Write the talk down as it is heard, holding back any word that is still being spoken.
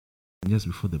just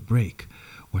before the break.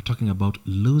 We're talking about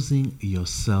losing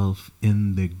yourself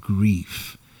in the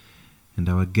grief. And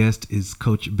our guest is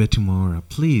Coach Betty Mwaura.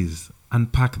 Please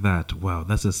unpack that. Wow,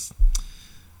 that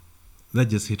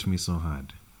just hit me so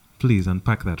hard. Please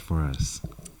unpack that for us.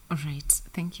 All right.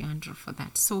 Thank you, Andrew, for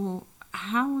that. So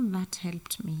how that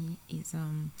helped me is,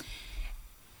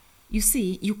 you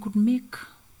see, you could make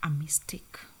a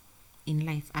mistake in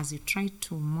life as you try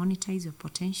to monetize your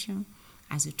potential,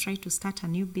 as you try to start a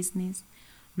new business.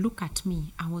 Look at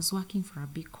me. I was working for a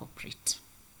big corporate.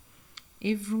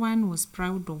 Everyone was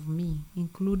proud of me,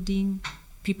 including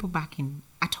people back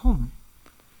at home.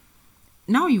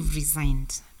 Now you've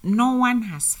resigned. No one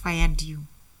has fired you.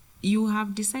 You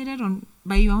have decided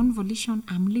by your own volition,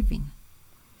 I'm leaving.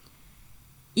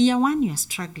 Year one, you are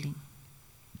struggling.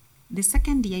 The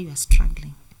second year, you are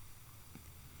struggling.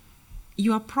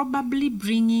 You are probably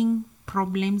bringing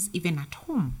problems even at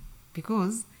home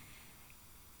because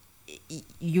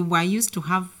you were used to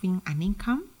having an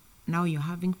income. Now you're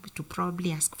having to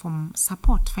probably ask for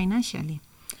support financially.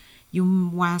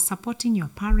 You were supporting your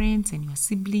parents and your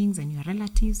siblings and your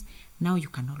relatives. Now you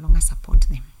can no longer support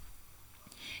them.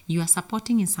 You are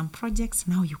supporting in some projects.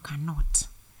 Now you cannot.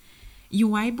 You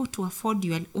were able to afford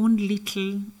your own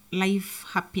little life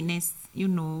happiness. You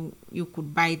know, you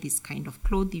could buy this kind of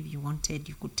clothes if you wanted.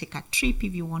 You could take a trip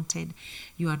if you wanted.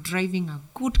 You are driving a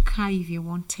good car if you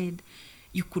wanted.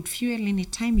 You could fuel any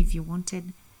time if you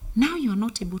wanted. Now you are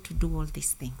not able to do all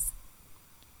these things.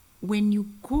 When you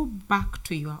go back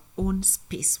to your own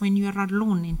space, when you are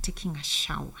alone and taking a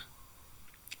shower,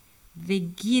 the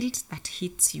guilt that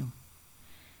hits you,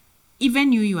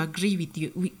 even you agree with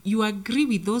you agree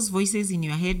with those voices in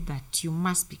your head that you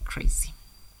must be crazy.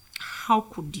 How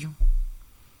could you?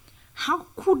 How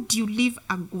could you leave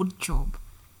a good job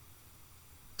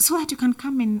so that you can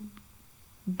come and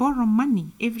borrow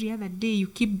money every other day? You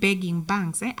keep begging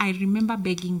banks. I remember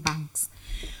begging banks,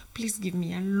 please give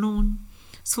me a loan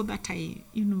so that I,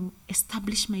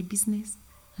 establish my business.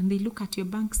 And they look at your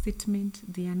bank statement.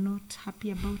 They are not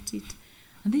happy about it.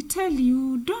 And they tell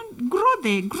you, don't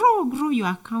grow your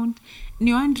account. And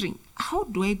you're wondering, how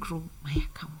do I grow my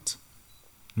account?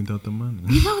 Without the money.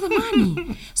 Without the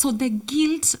money. So the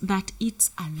guilt that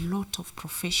eats a lot of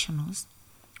professionals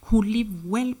who live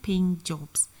well-paying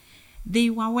jobs, they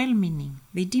were well-meaning.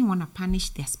 They didn't want to punish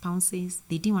their spouses.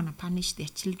 They didn't want to punish their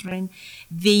children.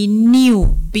 They knew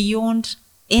beyond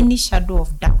any shadow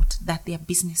of doubt that their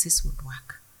businesses would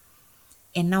work.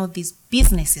 And now these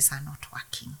businesses are not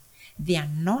working. They are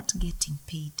not getting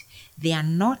paid. They are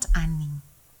not earning.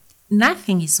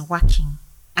 Nothing is working.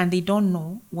 And they don't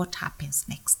know what happens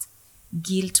next.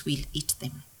 Guilt will eat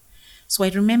them. So I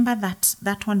remember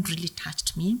that one really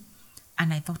touched me.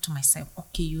 And I thought to myself,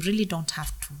 okay, you really don't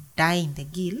have to die in the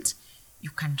guilt. You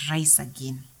can rise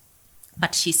again.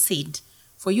 But she said,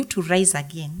 for you to rise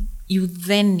again, you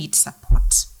then need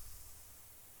support.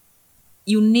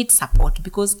 You need support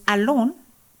because alone,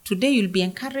 today you'll be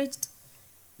encouraged.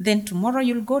 Then tomorrow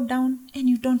you'll go down and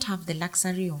you don't have the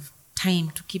luxury of time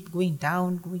to keep going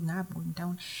down, going up, going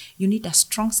down. You need a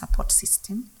strong support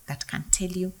system that can tell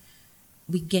you,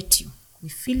 we get you, we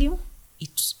feel you.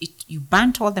 You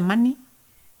burnt all the money,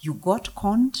 you got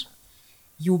conned,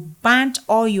 you burnt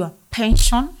all your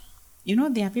pension.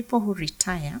 There are people who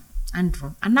retire,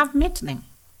 Andrew, and I've met them.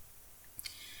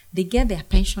 They get their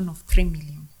pension of 3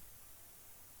 million.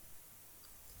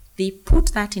 They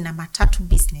put that in a matatu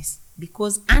business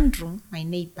because Andrew, my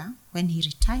neighbor, when he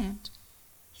retired,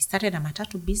 he started a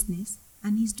matatu business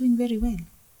and he's doing very well.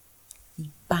 He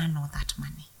burned all that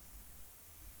money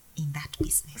in that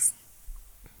business.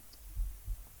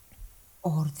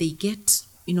 Or they get,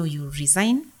 you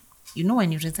resign.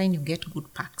 When you resign, you get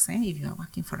good perks if you are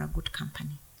working for a good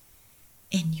company.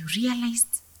 And you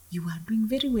realized you are doing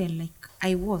very well like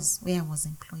I was where I was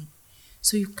employed.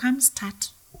 So you can't start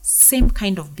same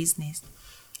kind of business.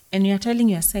 And you're telling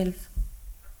yourself,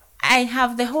 I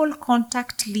have the whole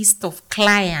contact list of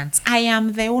clients. I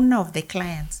am the owner of the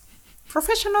clients.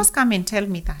 Professionals come and tell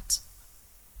me that.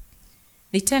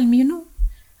 They tell me,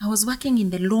 I was working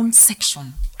in the loan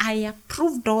section. I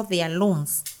approved all their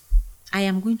loans. I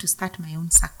am going to start my own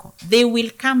circle. They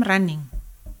will come running,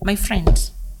 my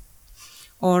friend.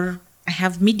 Or I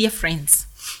have media friends.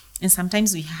 And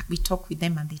sometimes we talk with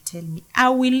them and they tell me, I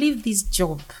will leave this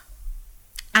job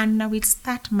and I will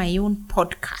start my own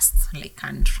podcast like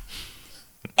Andrew.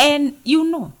 And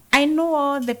I know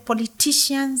all the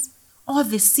politicians, all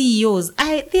the CEOs.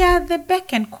 They are the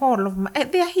beck and call of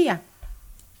they are here.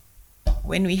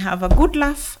 When we have a good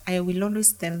laugh, I will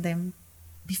always tell them,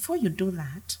 before you do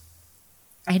that,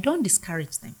 I don't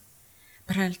discourage them,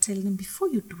 but I'll tell them, before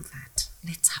you do that,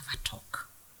 let's have a talk.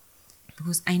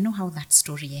 Because I know how that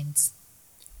story ends.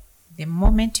 The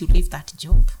moment you leave that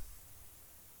job,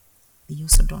 they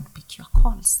also don't pick your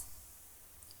calls.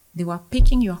 They were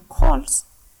picking your calls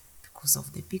because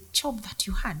of the big job that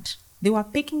you had. They were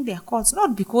picking their calls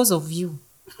not because of you.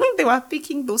 They were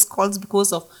picking those calls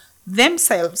because of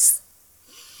themselves.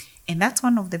 And that's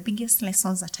one of the biggest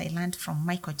lessons that I learned from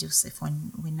Michael Joseph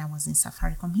when I was in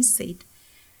Safaricom. He said,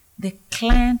 the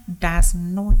client does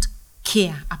not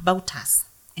care about us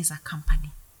as a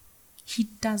company. He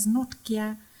does not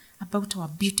care about our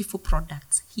beautiful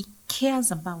products. He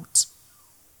cares about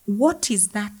what is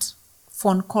that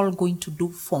phone call going to do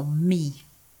for me?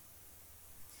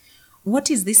 What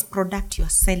is this product you're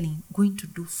selling going to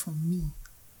do for me?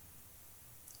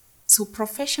 So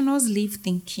professionals leave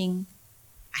thinking,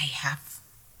 I have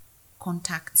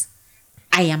contacts.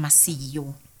 I am a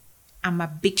CEO. I'm a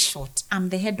big shot. I'm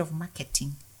the head of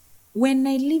marketing. When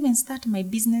I leave and start my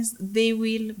business, they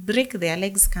will break their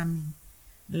legs coming.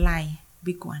 Lie,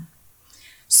 big one.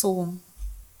 So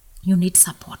you need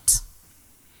support.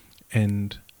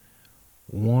 And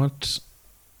what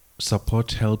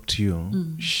support helped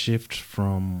you shift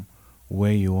from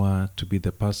where you are to be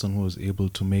the person who was able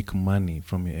to make money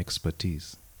from your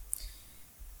expertise?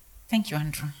 Thank you,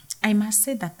 Andrew. I must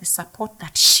say that the support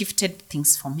that shifted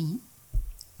things for me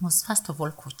was, first of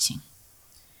all, coaching.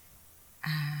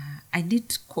 I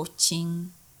did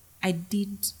coaching. I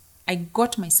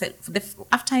got myself,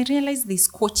 after I realized this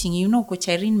coaching, Coach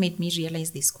Irene made me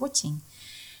realize this coaching.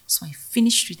 So I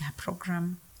finished with her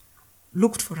program,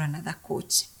 looked for another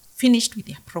coach, finished with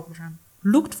their program,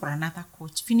 looked for another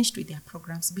coach, finished with their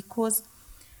programs, because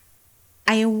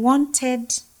I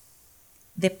wanted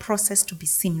the process to be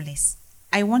seamless.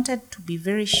 I wanted to be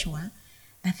very sure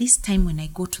that this time when I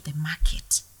go to the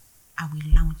market, I will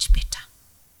launch better.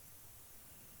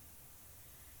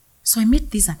 So I meet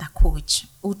this other coach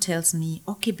who tells me,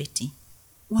 okay, Betty,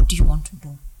 what do you want to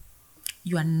do?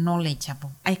 You are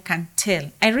knowledgeable. I can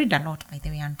tell. I read a lot, by the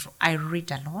way, Andrew. I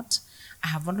read a lot. I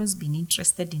have always been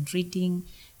interested in reading,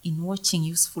 in watching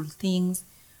useful things.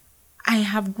 I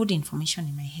have good information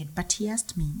in my head. But he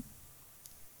asked me,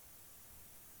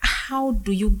 how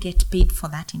do you get paid for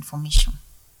that information?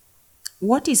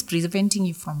 What is preventing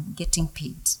you from getting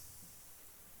paid?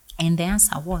 And the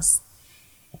answer was,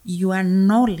 your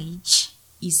knowledge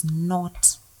is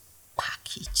not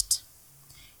packaged.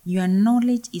 Your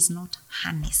knowledge is not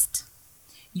harnessed.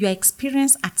 Your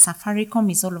experience at Safaricom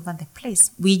is all over the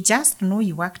place. We just know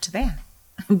you worked there.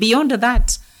 Beyond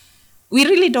that, we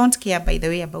really don't care, by the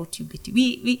way, about you,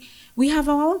 Betty. We have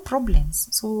our own problems.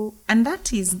 So, and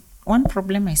that is one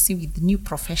problem I see with new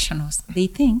professionals. They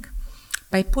think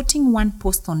by putting one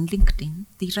post on LinkedIn,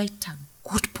 they write a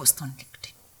good post on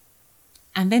LinkedIn.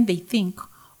 And then they think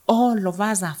all of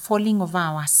us are falling over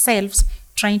ourselves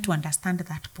trying to understand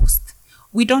that post.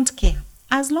 We don't care.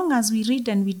 As long as we read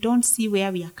and we don't see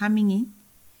where we are coming in,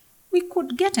 we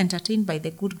could get entertained by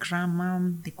the good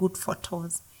grammar, the good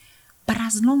photos. But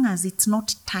as long as it's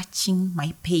not touching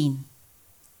my pain,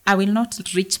 I will not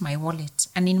reach my wallet.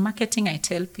 And in marketing, I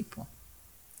tell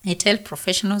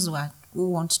professionals who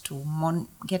want to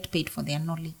get paid for their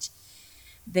knowledge,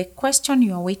 the question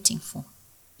you are waiting for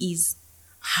is,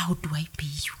 how do I pay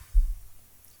you?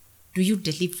 Do you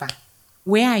deliver?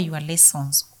 Where are your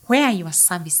lessons? Where are your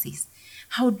services?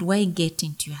 How do I get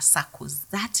into your circles?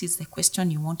 That is the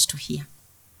question you want to hear.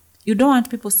 You don't want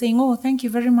people saying, oh, thank you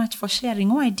very much for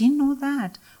sharing. Oh, I didn't know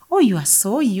that. Oh, you are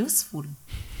so useful.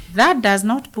 That does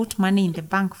not put money in the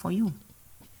bank for you.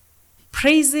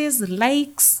 Praises,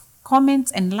 likes,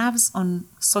 comments, and loves on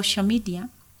social media,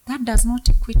 that does not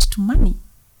equate to money.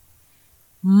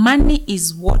 Money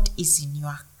is what is in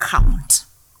your account.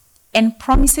 And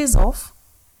promises of,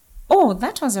 oh,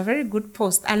 that was a very good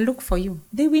post, I'll look for you.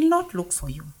 They will not look for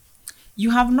you.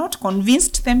 You have not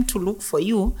convinced them to look for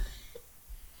you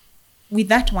with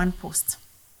that one post.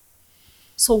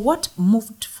 So what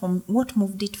moved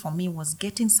it for me was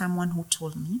getting someone who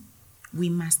told me, we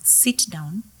must sit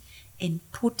down and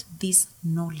put this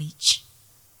knowledge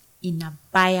in a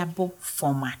buyable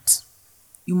format.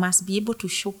 You must be able to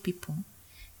show people,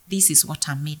 this is what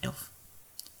I'm made of.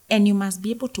 And you must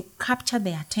be able to capture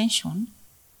their attention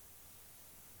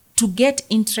to get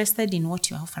interested in what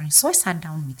you're offering. So I sat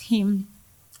down with him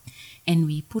and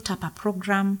we put up a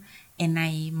program, and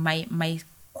my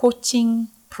coaching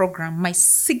program, my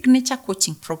signature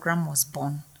coaching program was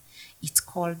born. It's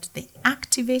called the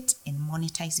Activate and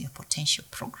Monetize Your Potential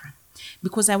program,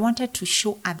 because I wanted to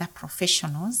show other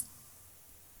professionals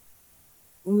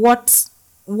what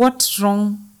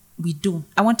wrong we do.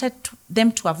 I wanted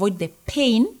them to avoid the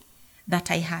pain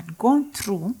that I had gone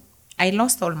through I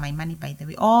lost all my money, by the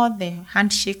way. All the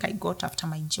handshake I got after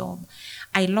my job,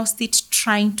 I lost it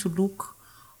trying to look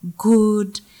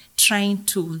good, trying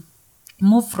to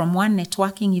move from one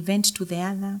networking event to the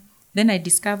other. Then I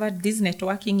discovered these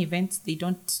networking events,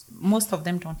 most of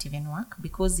them don't even work,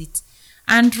 because it's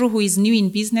Andrew, who is new in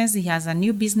business, he has a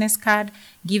new business card,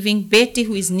 giving Betty,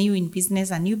 who is new in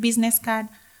business, a new business card.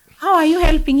 How are you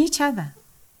helping each other?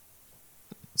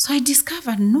 So I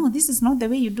discovered, no, this is not the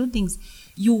way you do things.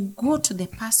 You go to the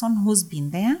person who's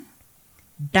been there,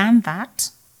 done that,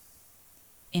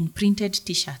 and printed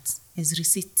t-shirts as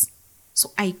receipts.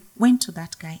 So I went to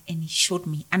that guy and he showed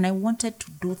me, and I wanted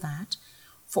to do that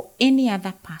for any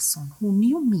other person who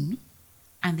knew me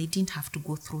and they didn't have to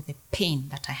go through the pain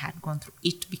that I had gone through.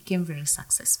 It became very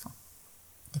successful,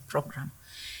 the program.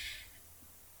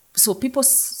 So people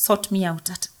sought me out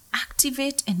at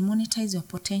activate and monetize your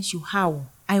potential. How?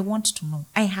 I want to know.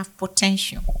 I have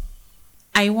potential.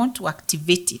 I want to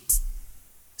activate it.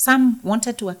 Some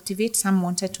wanted to activate, some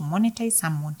wanted to monetize,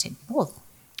 some wanted both.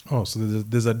 Oh, so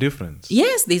there's a difference.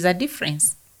 Yes, there's a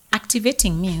difference.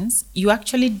 Activating means you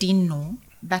actually didn't know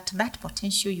that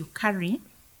potential you carry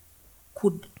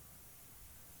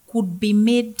could be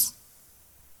made,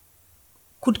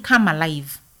 could come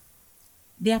alive.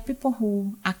 There are people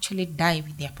who actually die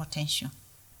with their potential.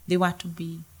 They were to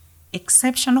be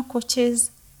exceptional coaches.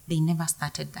 They never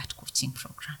started that coaching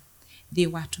program. They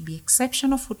were to be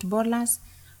exceptional footballers.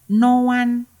 No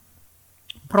one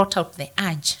brought out the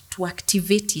urge to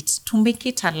activate it, to make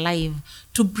it alive,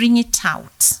 to bring it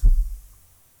out.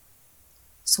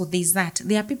 So there's that.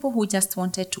 There are people who just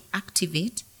wanted to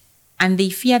activate, and they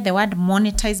fear the word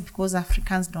monetize because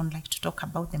Africans don't like to talk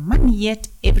about the money, yet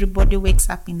everybody wakes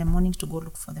up in the morning to go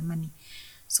look for the money.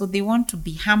 So they want to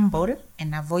be humble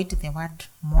and avoid the word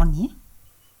money.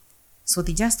 So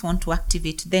they just want to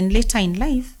activate. Then later in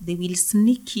life, they will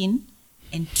sneak in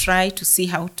and try to see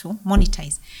how to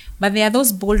monetize. But there are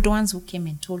those bold ones who came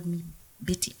and told me,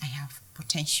 Betty, I have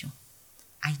potential.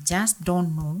 I just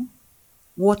don't know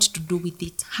what to do with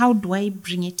it. How do I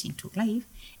bring it into life?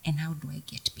 And how do I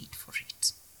get paid for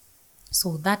it?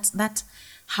 So that's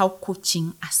how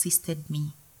coaching assisted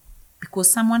me.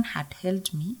 Because someone had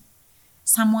held me.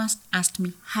 Someone asked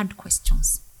me hard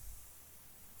questions.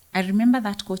 I remember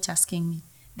that coach asking me,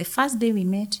 the first day we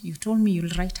met, you told me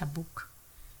you'll write a book.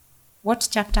 What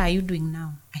chapter are you doing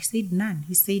now? I said none.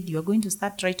 He said, you are going to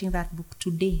start writing that book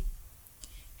today.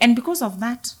 And because of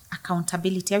that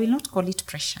accountability, I will not call it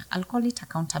pressure. I'll call it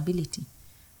accountability.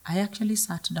 I actually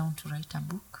sat down to write a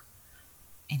book,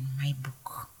 and my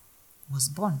book was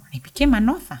born. I became an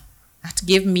author. That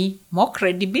gave me more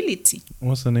credibility.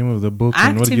 What's the name of the book?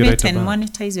 And what did you write Activate and about?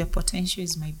 Monetize Your Potential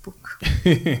is my book.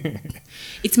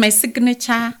 It's my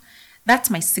signature. That's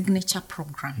my signature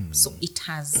program. So it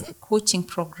has coaching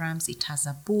programs. It has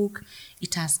a book.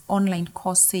 It has online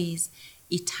courses.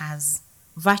 It has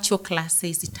virtual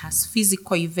classes. It has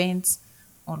physical events.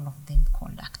 All of them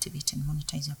called Activate and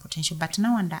Monetize Your Potential. But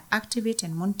now under Activate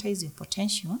and Monetize Your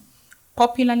Potential,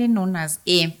 popularly known as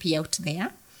AMP out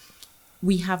there,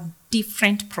 we have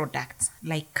different products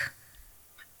like,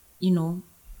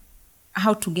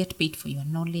 how to get paid for your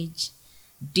knowledge,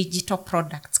 digital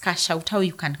products, cash out, how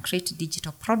you can create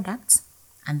digital products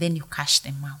and then you cash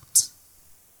them out.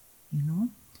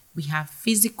 We have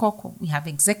physical, we have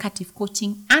executive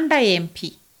coaching under AMP.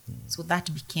 So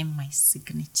that became my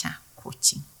signature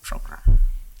coaching program.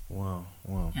 Wow.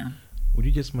 Yeah. Would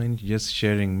you just mind just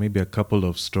sharing maybe a couple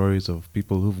of stories of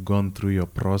people who've gone through your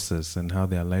process and how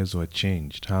their lives were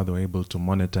changed, how they were able to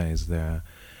monetize their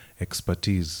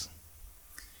expertise?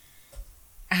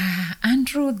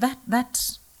 Andrew,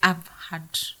 that I've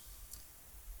had.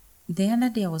 The other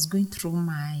day I was going through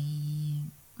my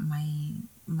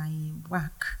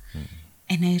work,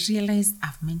 and I realized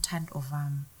I've mentored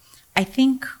over. I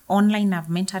think online I've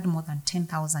mentored more than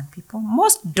 10,000 people.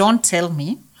 Most don't tell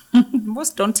me.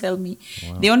 Most don't tell me.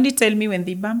 Wow. They only tell me when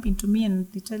they bump into me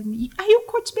and they tell me, are you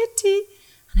Coach Betty?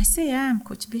 And I say, yeah, I'm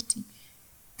Coach Betty.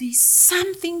 There's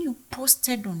something you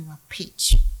posted on your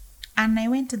page. And I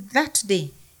went that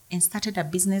day and started a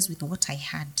business with what I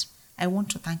had. I want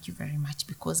to thank you very much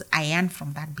because I earn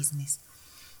from that business.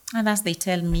 And as they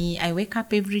tell me, I wake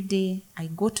up every day, I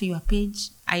go to your page,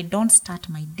 I don't start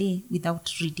my day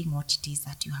without reading what it is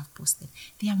that you have posted.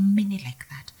 There are many like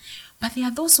that. But there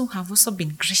are those who have also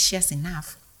been gracious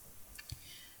enough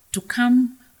to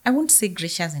come. I won't say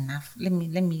gracious enough. Let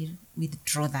me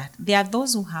withdraw that. There are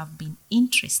those who have been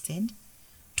interested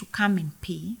to come and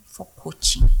pay for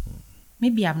coaching.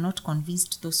 Maybe I've not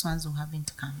convinced those ones who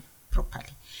haven't come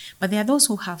properly. But there are those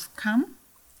who have come,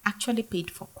 actually paid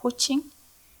for coaching,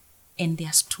 and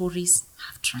their stories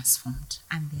have transformed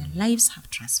and their lives have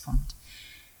transformed.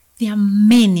 There are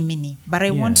many, but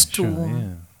I want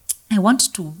to,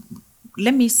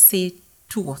 let me say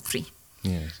 2 or 3.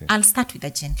 Yes. I'll start with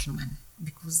a gentleman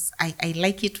because I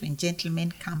like it when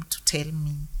gentlemen come to tell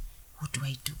me, what do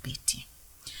I do, Betty?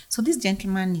 So this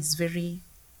gentleman is very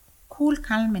cool,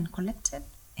 calm, and collected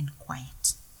and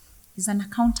quiet. He's an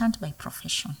accountant by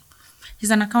profession.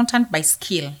 He's an accountant by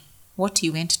skill. What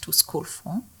he went to school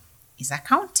for is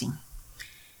accounting.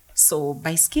 So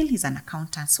by skill, he's an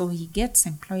accountant. So he gets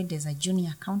employed as a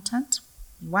junior accountant.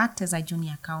 He worked as a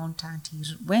junior accountant. He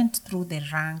went through the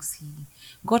ranks. He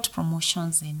got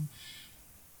promotions. And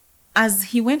as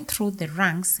he went through the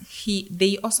ranks,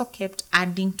 they also kept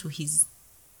adding to his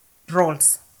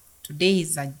roles. Today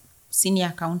he's a senior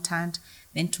accountant.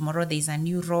 Then tomorrow there's a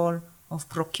new role of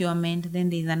procurement. Then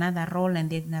there's another role and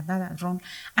then another role.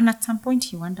 And at some point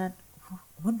he wondered,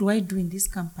 what do I do in this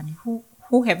company?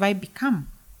 Who have I become?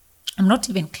 I'm not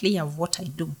even clear of what I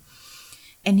do.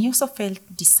 And he also felt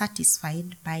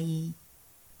dissatisfied by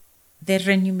the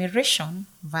remuneration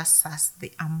versus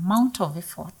the amount of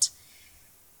effort.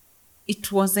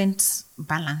 It wasn't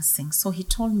balancing. So he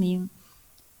told me,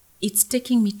 it's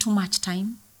taking me too much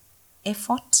time,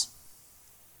 effort,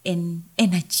 and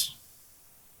energy.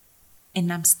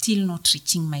 And I'm still not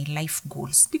reaching my life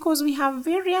goals because we have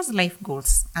various life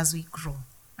goals as we grow,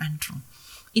 Andrew.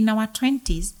 In our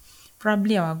 20s,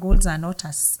 probably our goals are not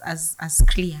as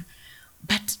clear.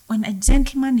 But when a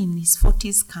gentleman in his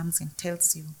 40s comes and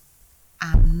tells you,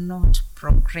 I'm not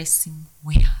progressing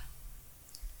well.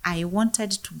 I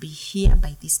wanted to be here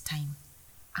by this time.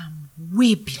 I'm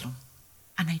way below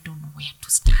and I don't know where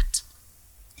to start.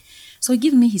 So he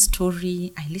gave me his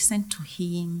story. I listened to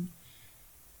him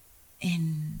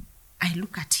and I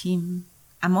look at him.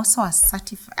 I'm also a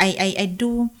certified, I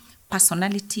do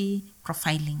personality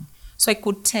profiling. So I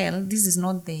could tell this is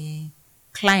not the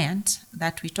client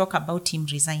that we talk about him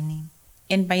resigning.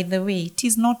 And by the way, it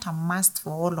is not a must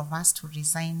for all of us to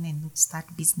resign and start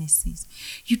businesses.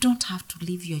 You don't have to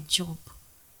leave your job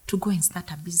to go and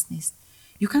start a business.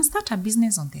 You can start a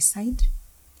business on the side.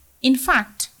 In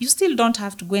fact, you still don't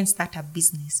have to go and start a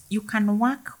business. You can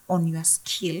work on your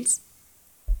skills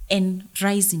and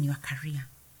rise in your career.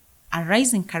 A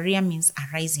rise in career means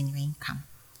a rise in your income.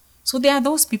 So there are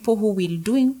those people who will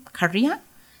do career,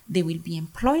 they will be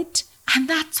employed, and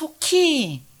that's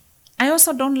okay. I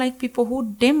also don't like people who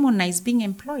demonize being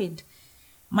employed.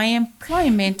 My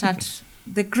employment at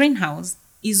the greenhouse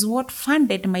is what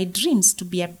funded my dreams to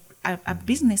be a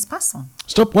business person.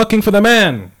 Stop working for the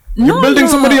man. You're building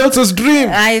somebody else's dream.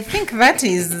 I think that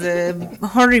is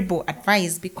horrible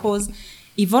advice because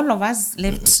if all of us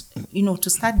left, to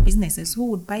start businesses,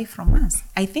 who would buy from us?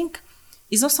 I think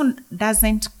it also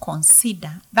doesn't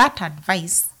consider that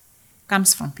advice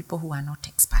comes from people who are not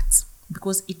experts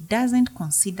because it doesn't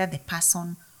consider the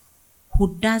person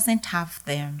who doesn't have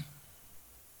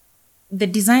the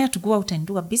desire to go out and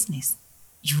do a business.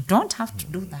 You don't have to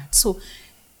do that. So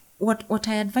what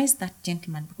I advise that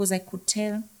gentleman, because I could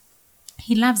tell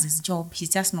he loves his job, he's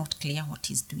just not clear what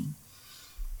he's doing.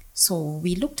 So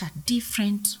we looked at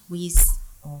different ways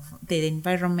of the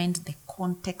environment, the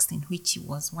context in which he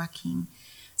was working.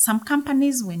 Some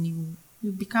companies, when you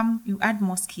add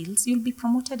more skills, you'll be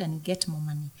promoted and you get more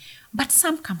money. But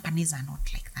some companies are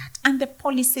not like that. And the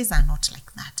policies are not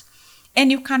like that. And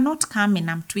you cannot come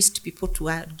and twist people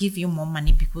to give you more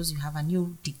money because you have a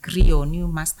new degree or new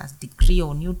master's degree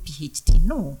or new PhD.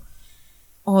 No.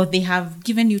 Or they have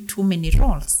given you too many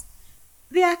roles.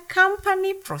 There are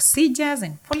company procedures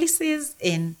and policies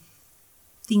and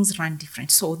things run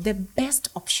different. So the best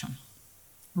option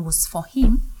was for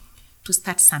him to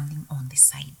start something on the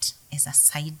side, as a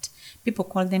side. People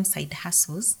call them side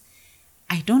hustles.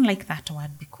 I don't like that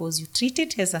word because you treat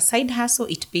it as a side hustle,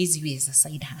 it pays you as a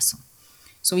side hustle.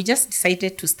 So we just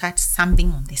decided to start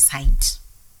something on the side,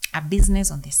 a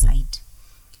business on the side.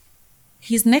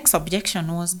 His next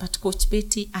objection was, but Coach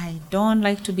Betty, I don't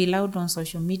like to be loud on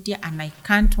social media and I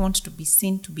can't want to be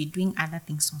seen to be doing other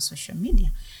things on social media.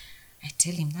 I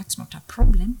tell him that's not a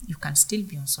problem. You can still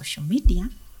be on social media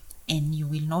and you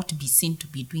will not be seen to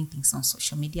be doing things on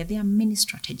social media. There are many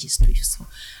strategies to use. So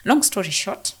long story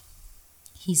short,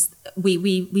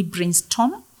 we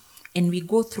brainstorm and we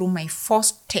go through my 4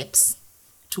 steps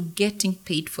to getting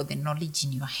paid for the knowledge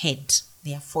in your head.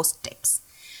 There are 4 steps.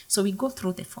 So we go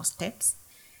through the 4 steps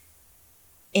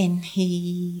and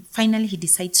he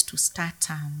decides to start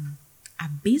a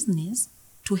business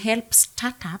to help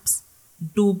startups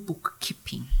do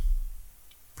bookkeeping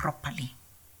properly.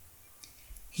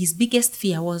 His biggest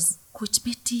fear was, Coach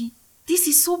Betty, this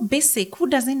is so basic. Who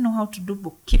doesn't know how to do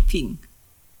bookkeeping?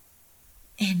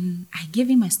 And I gave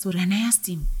him a story and I asked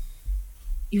him,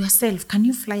 yourself, can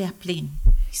you fly a plane?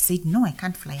 He said, no, I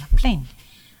can't fly a plane.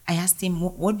 I asked him,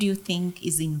 what do you think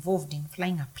is involved in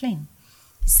flying a plane?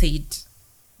 He said,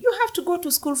 you have to go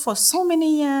to school for so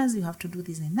many years. You have to do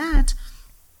this and that.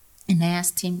 And I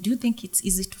asked him, do you think it's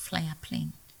easy to fly a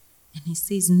plane? And he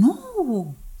says,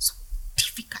 no, so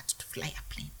difficult to fly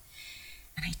a plane.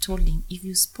 And I told him, if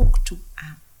you spoke to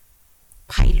a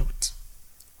pilot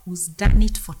who's done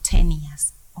it for 10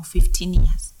 years or 15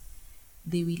 years,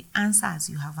 they will answer as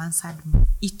you have answered me.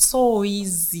 It's so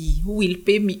easy. Who will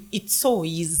pay me? It's so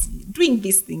easy. Doing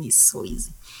this thing is so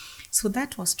easy. So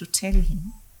that was to tell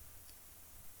him,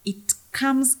 it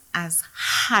comes as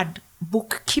hard.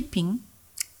 Bookkeeping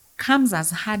comes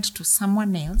as hard to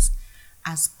someone else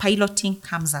as piloting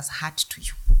comes as hard to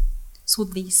you. So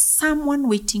there is someone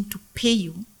waiting to pay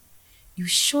you. You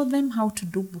show them how to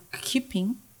do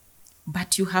bookkeeping,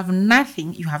 but you have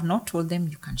nothing. You have not told them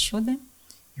you can show them.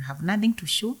 You have nothing to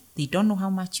show. They don't know how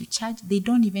much you charge. They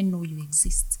don't even know you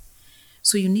exist.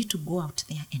 So you need to go out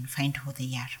there and find who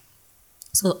they are.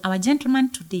 So our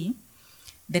gentleman today,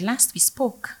 the last we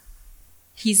spoke,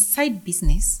 his side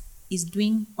business is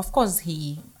doing, of course,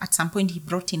 at some point he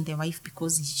brought in the wife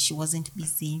because she wasn't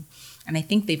busy. And I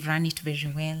think they've run it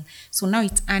very well. So now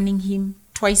it's earning him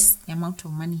twice the amount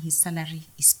of money his salary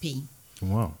is paying.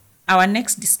 Wow. Our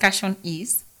next discussion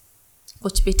is,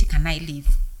 Coach Betty, can I leave?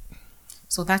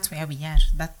 So that's where we are.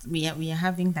 We are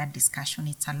having that discussion.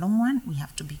 It's a long one. We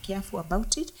have to be careful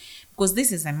about it because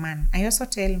this is a man. I also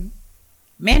tell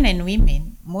men and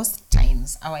women, most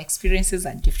times our experiences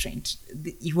are different.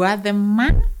 You are the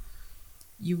man.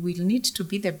 You will need to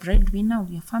be the breadwinner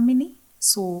of your family.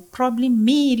 So probably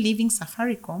me leaving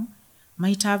Safaricom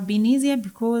might have been easier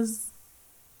because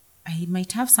I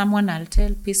might have someone I'll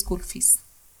tell pay school fees.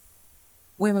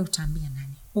 Wewe utambia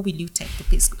nani? Who will you take to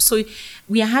pay school? So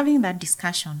we are having that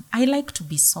discussion. I like to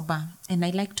be sober and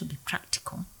I like to be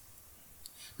practical,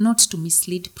 not to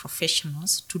mislead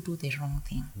professionals to do the wrong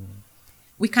thing.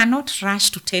 We cannot rush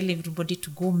to tell everybody to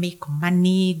go make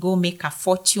money, go make a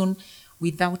fortune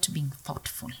without being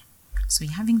thoughtful. So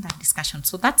we're having that discussion.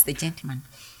 So that's the gentleman.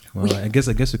 Well, I guess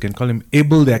you can call him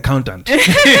Able the accountant.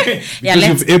 Yeah,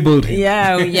 you've abled him.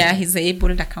 Yeah, he's an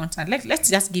abled accountant. Let's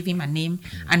just give him a name,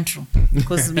 Andrew,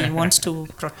 because we want to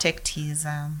protect his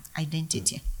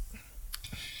identity.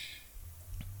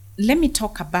 Let me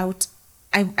talk about,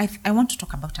 I want to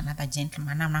talk about another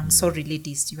gentleman, and I'm sorry,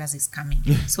 ladies, yours is coming.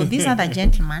 So this other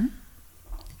gentleman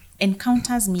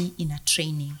encounters me in a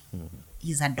training.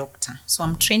 He's a doctor. So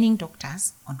I'm training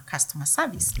doctors on customer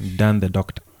service. Dan the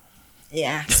doctor.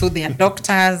 Yeah, so they are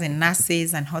doctors and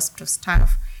nurses and hospital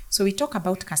staff. So we talk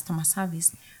about customer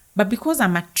service. But because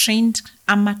I'm a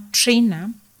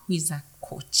trainer who is a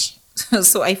coach.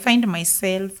 So I find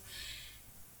myself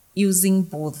using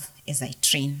both as I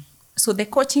train. So the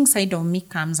coaching side of me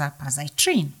comes up as I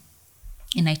train.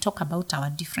 And I talk about our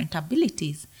different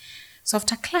abilities. So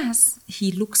after class,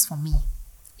 he looks for me.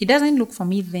 He doesn't look for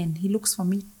me then. He looks for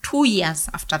me 2 years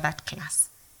after that class.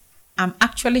 I'm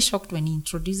actually shocked when he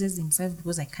introduces himself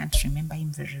because I can't remember him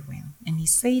very well. And he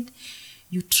said,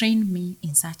 you trained me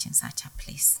in such and such a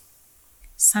place.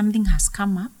 Something has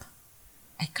come up.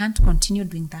 I can't continue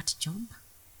doing that job.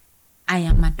 I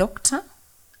am a doctor.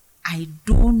 I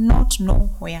do not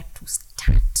know where to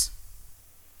start.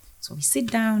 So we sit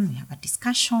down, we have a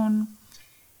discussion.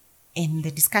 And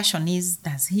the discussion is,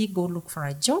 does he go look for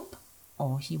a job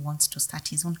or he wants to start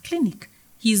his own clinic?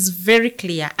 He's very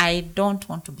clear, I don't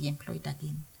want to be employed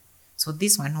again. So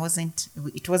this one wasn't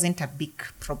a big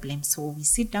problem. So we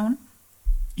sit down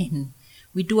and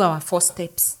we do our 4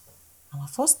 steps. Our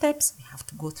 4 steps, we have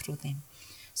to go through them.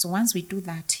 So once we do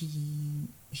that,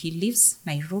 he leaves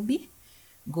Nairobi,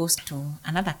 goes to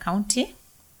another county,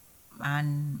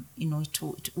 and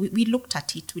we looked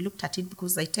at it. We looked at it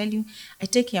because I tell you, I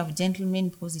take care of gentlemen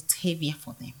because it's heavier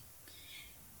for them.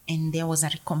 And there was a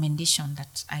recommendation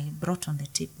that I brought on the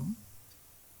table,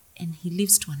 and he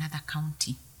lives to another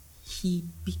county. He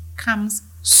becomes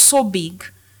so big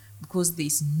because there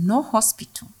is no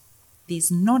hospital, there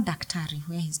is no daktari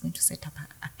where he's going to set up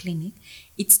a clinic.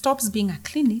 It stops being a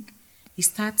clinic. He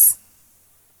starts,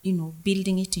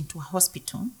 building it into a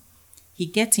hospital. He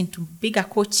gets into bigger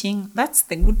coaching. That's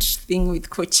the good thing with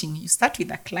coaching. You start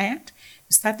with a client,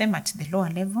 you start them at the lower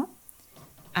level.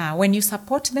 When you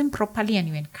support them properly and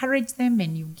you encourage them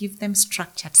and you give them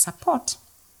structured support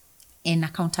and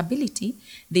accountability,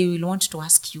 they will want to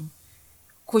ask you,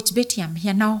 Coach Betty, I'm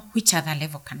here now. Which other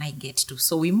level can I get to?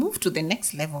 So we move to the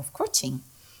next level of coaching.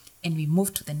 And we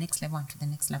moved to the next level and to the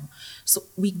next level. So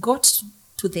we got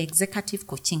to the executive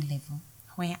coaching level,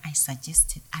 where I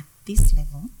suggested at this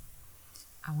level,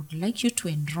 I would like you to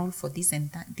enroll for this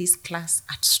and that, this class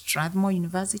at Strathmore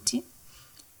University.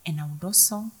 And I would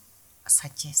also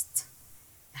suggest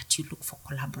that you look for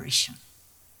collaboration.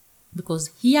 Because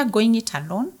here going it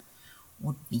alone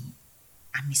would be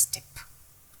a misstep.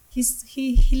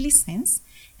 He listens.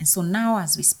 And so now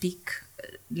as we speak,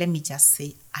 let me just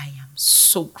say, I am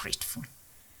so grateful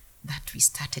that we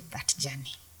started that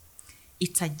journey.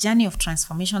 It's a journey of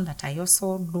transformation that I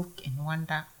also look and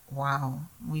wonder, wow,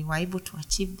 we were able to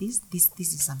achieve this. This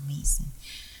is amazing.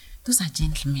 Those are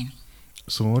gentlemen.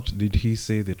 So what did he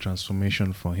say the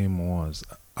transformation for him was?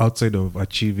 Outside of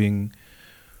achieving,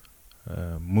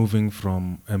 moving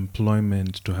from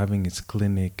employment to having his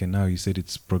clinic, and now you said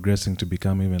it's progressing to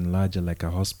become even larger, like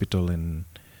a hospital in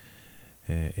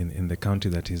the county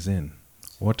that he's in.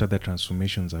 What other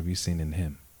transformations have you seen in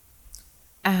him?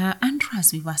 Andrew,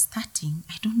 as we were starting,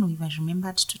 I don't know if I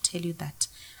remembered to tell you that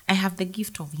I have the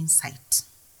gift of insight.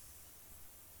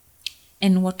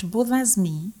 And what bothers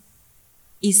me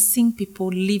is seeing people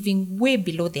living way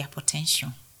below their potential.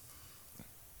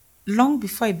 Long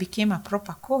before I became a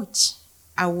proper coach,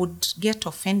 I would get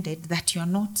offended that you're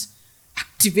not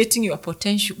activating your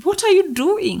potential. What are you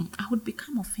doing? I would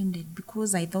become offended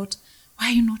because I thought, why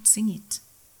are you not seeing it?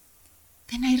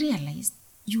 Then I realized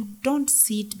you don't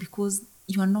see it because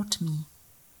you are not me.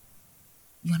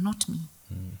 You are not me.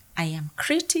 I am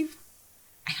creative.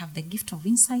 I have the gift of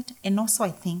insight. And also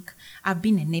I think I've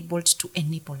been enabled to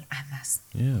enable others.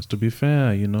 Yes, to be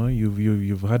fair,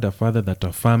 you've had a father that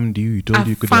affirmed you. He told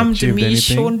you could achieve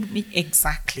anything. Showed me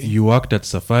exactly. You worked at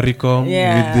Safaricom.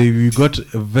 Yeah. You got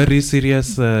a very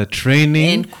serious training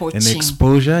and coaching and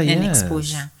exposure. And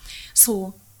exposure.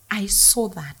 So I saw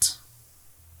that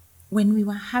when we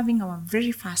were having our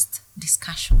very first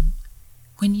discussion.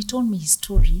 When he told me his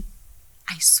story,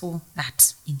 I saw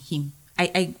that in him.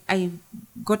 I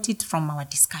got it from our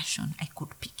discussion. I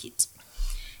could pick it.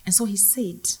 And so he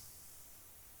said,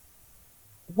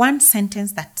 one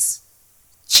sentence that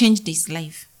changed his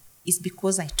life is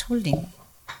because I told him,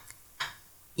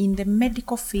 in the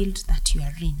medical field that you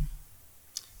are in,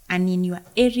 and in your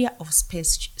area of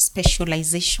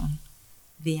specialization,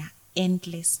 there are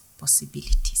endless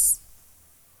possibilities.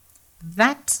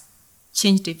 That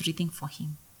changed everything for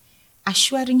him,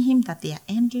 assuring him that there are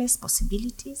endless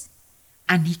possibilities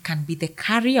and he can be the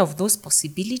carrier of those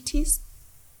possibilities,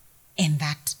 and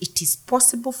that it is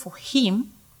possible for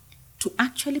him to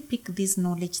actually pick this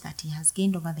knowledge that he has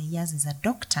gained over the years as a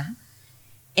doctor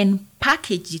and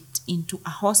package it into a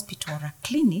hospital or a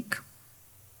clinic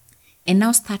and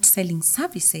now start selling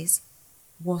services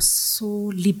was so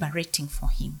liberating for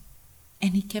him.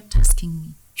 And he kept asking me,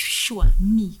 sure,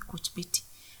 me, Coach Betty?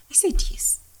 I said,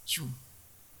 yes, you.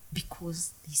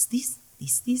 Because this,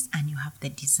 and you have the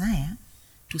desire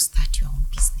to start your own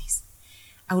business.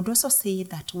 I would also say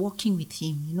that working with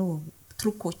him,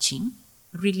 through coaching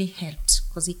really helped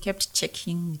because he kept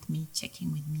checking with me.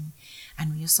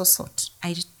 And we also sought.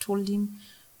 I told him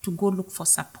to go look for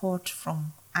support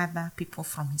from other people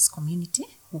from his community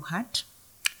who had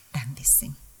done the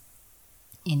same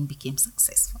and became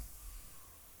successful.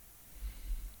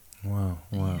 Wow.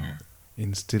 Yeah.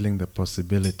 Instilling the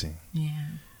possibility. Yeah.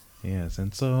 Yes,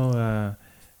 and so,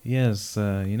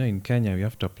 in Kenya, we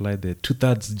have to apply the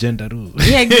 2/3 gender rule.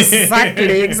 Yeah,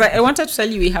 exactly. I wanted to tell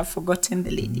you we have forgotten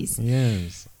the ladies.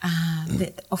 Yes.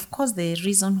 Of course, the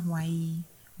reason why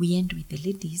we end with the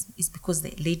ladies is because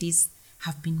the ladies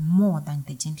have been more than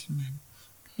the gentlemen.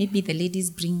 Maybe the ladies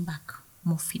bring back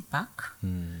more feedback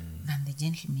than the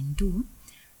gentlemen do.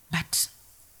 But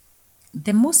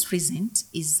the most recent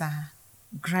is a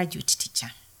graduate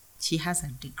teacher. She has a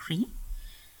degree.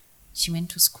 She went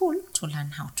to school to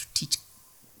learn how to teach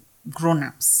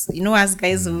grown-ups. As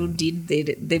guys who did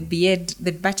the BEd,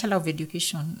 the Bachelor of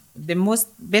Education, the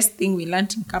best thing we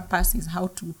learned in campus is how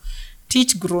to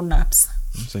teach grown-ups.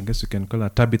 So I guess we can call her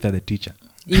Tabitha the teacher.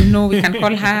 We can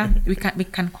call her, we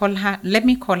can call her, let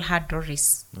me call her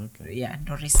Doris. Okay. Yeah,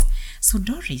 Doris. So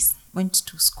Doris went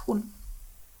to school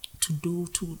to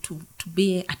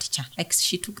be a teacher. Like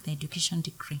she took the education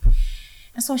degree.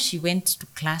 And so she went to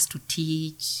class to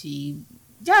teach,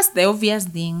 just the obvious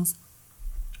things.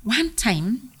 One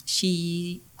time,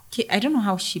 I don't know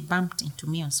how she bumped into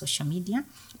me on social media,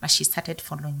 but she started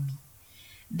following me.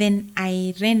 Then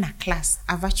I ran a class,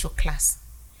 a virtual class,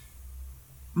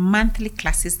 monthly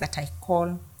classes that I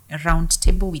call a round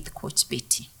table with Coach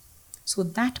Betty. So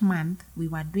that month, we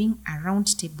were doing a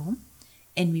round table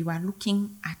and we were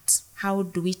looking at how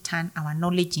do we turn our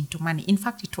knowledge into money. In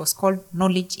fact, it was called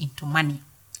Knowledge into Money.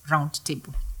 round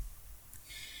table.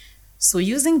 So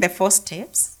using the 4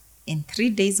 steps in 3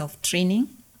 days of training,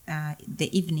 the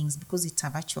evenings, because it's a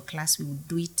virtual class, we would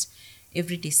do it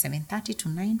every day, 7:30 to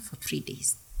 9 for 3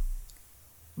 days.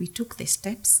 We took the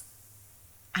steps,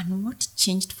 and what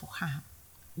changed for her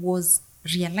was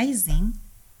realizing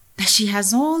that she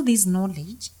has all this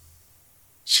knowledge.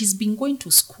 She's been going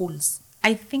to schools.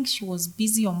 I think she was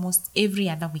busy almost every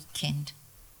other weekend,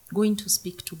 going to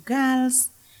speak to girls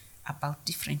about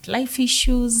different life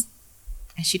issues.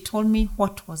 And she told me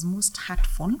what was most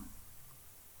hurtful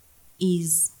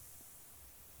is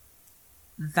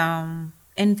the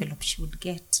envelope she would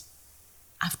get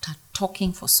after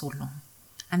talking for so long.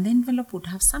 And the envelope would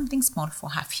have something small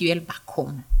for her fuel back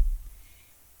home.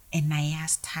 And I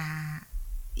asked her,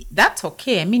 that's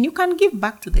okay. I mean, you can give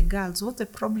back to the girls. What's the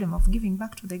problem of giving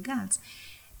back to the girls?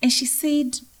 And she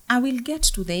said, I will get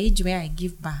to the age where I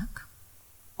give back,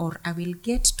 or I will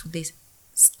get to the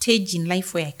stage in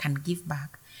life where I can give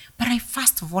back. But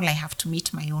first of all, I have to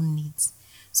meet my own needs.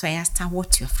 So I asked her,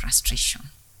 what's your frustration?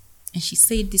 And she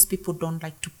said, these people don't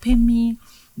like to pay me.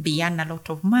 They earn a lot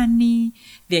of money.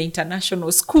 They're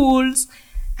international schools.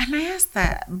 And I asked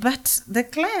her, but the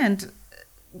client,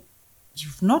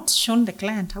 you've not shown the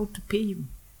client how to pay you.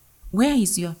 Where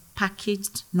is your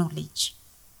packaged knowledge?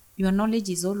 Your knowledge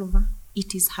is all over.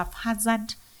 It is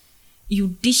haphazard. You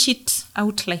dish it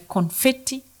out like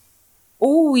confetti.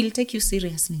 Who will take you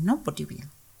seriously? Nobody will.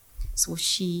 So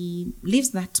she leaves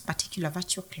that particular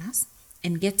virtual class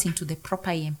and gets into the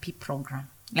proper EMP program,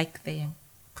 like the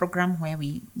program where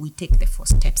we take the 4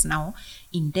 steps. Now,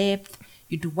 in depth,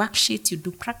 you do worksheets, you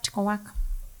do practical work.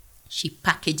 She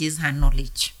packages her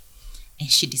knowledge and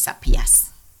she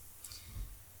disappears.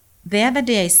 The other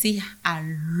day I see a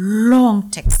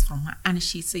long text from her and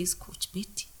she says, Coach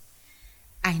Betty,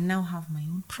 I now have my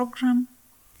own program.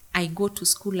 I go to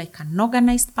school like an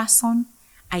organized person.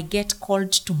 I get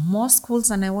called to more schools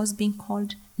than I was being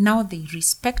called. Now they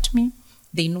respect me.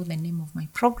 They know the name of my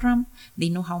program. They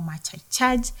know how much I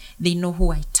charge. They know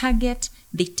who I target.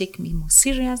 They take me more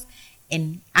serious.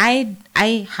 And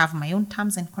I have my own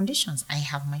terms and conditions. I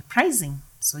have my pricing.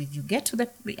 So if you get to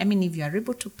if you are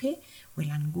able to pay, well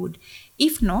and good.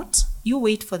 If not, you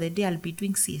wait for the day I'll be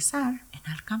doing CSR and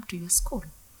I'll come to your school.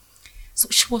 So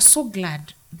she was so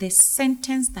glad. The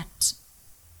sentence that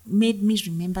made me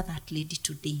remember that lady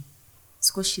today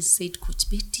is because she said, Coach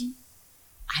Betty,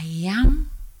 I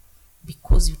am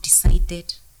because you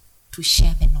decided to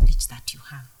share the knowledge that you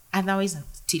have. Otherwise, I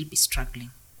would still be struggling.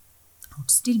 I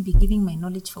would still be giving my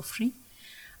knowledge for free.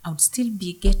 I would still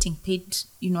be getting paid,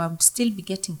 I would still be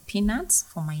getting peanuts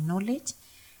for my knowledge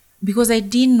because I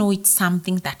didn't know it's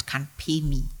something that can pay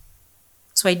me.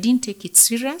 So I didn't take it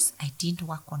serious, I didn't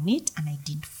work on it, and I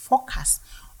didn't focus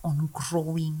on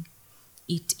growing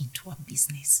it into a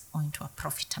business or into a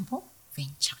profitable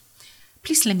venture.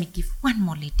 Please let me give one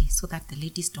more lady so that the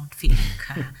ladies don't feel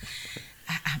like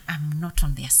I'm not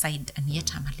on their side and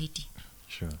yet I'm a lady.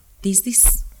 Sure. There's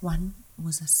this one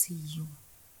was a CEO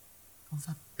of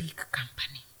a big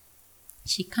company.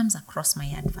 She comes across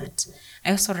my advert.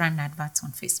 I also run adverts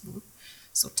on Facebook,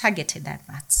 so targeted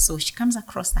adverts. So she comes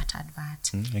across that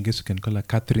advert. I guess you can call her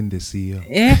Catherine the CEO.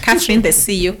 Yeah, Catherine the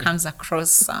CEO comes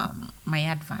across my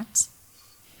advert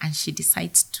and she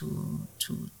decides to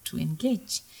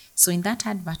engage. So in that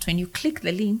advert, when you click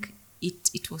the link,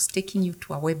 it was taking you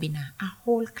to a webinar, a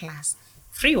whole class,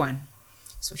 free one.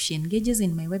 So she engages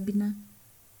in my webinar.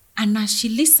 And as she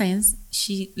listens,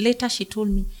 she told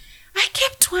me, I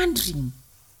kept wondering,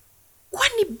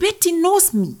 Kwani Betty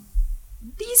knows me.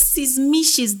 This is me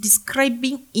she's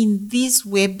describing in this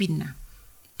webinar.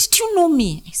 Did you know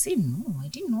me? I said, no, I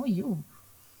didn't know you.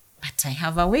 But I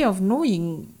have a way of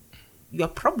knowing your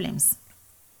problems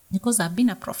because I've been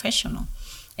a professional.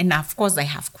 And of course, I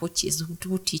have coaches who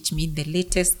do teach me the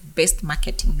latest, best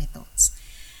marketing methods.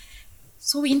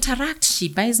 So we interact. She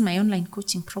buys my online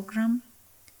coaching program.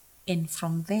 And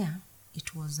from there,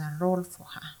 it was a role for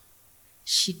her.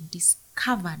 She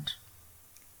discovered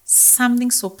something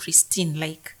so pristine,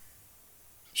 like,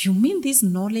 you mean this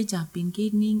knowledge I've been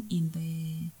gaining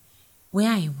in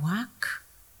where I work?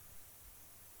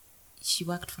 She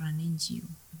worked for an NGO,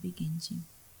 a big NGO.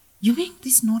 You mean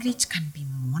this knowledge can be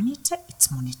monetized? It's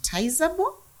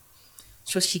monetizable?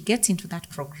 So she gets into that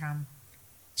program.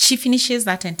 She finishes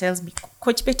that and tells me,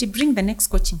 Coach Betty, bring the next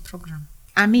coaching program.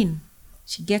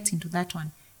 She gets into that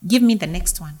one. Give me the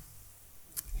next one.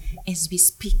 As we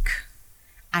speak,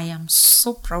 I am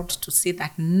so proud to say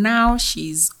that now she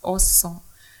is also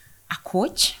a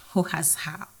coach who has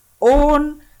her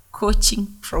own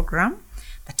coaching program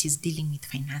that is dealing with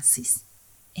finances.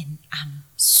 And I'm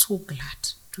so glad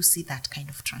to see that kind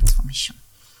of transformation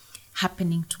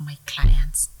happening to my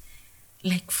clients,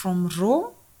 like from raw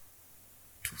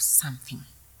to something.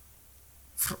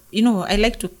 I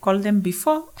like to call them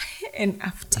before and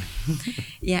after.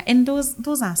 Yeah, and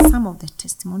those are some of the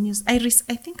testimonials. I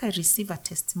think I receive a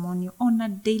testimonial on a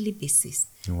daily basis,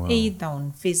 either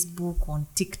on Facebook, on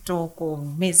TikTok, or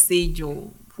message, or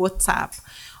WhatsApp,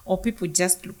 or people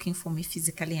just looking for me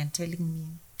physically and telling me,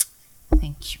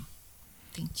 thank you.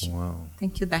 Wow.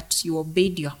 Thank you that you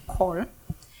obeyed your call.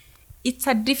 It's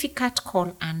a difficult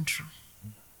call, Andrew,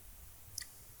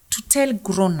 to tell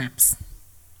grown-ups,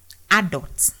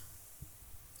 adults,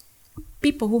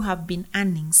 people who have been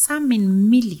earning, some in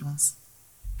millions,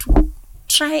 to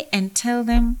try and tell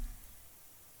them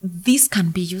this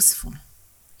can be useful.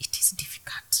 It is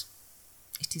difficult.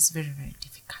 It is very, very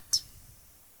difficult.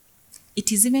 It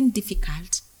is even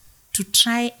difficult to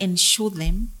try and show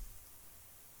them,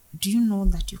 do you know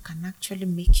that you can actually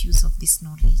make use of this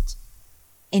knowledge?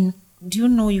 And do you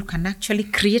know you can actually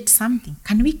create something?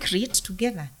 Can we create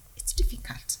together? It's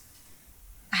difficult.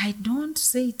 I don't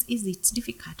say it's easy, it's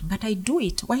difficult, but I do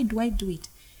it. Why do I do it?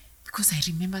 Because I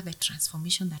remember the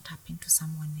transformation that happened to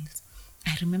someone else.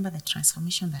 I remember the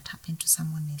transformation that happened to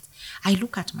someone else. I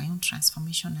look at my own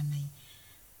transformation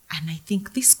and I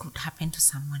think this could happen to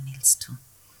someone else too.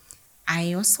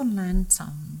 I also learned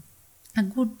a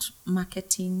good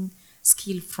marketing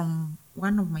skill from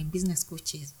one of my business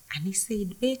coaches. And he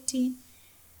said, Betty,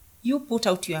 you put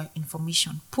out your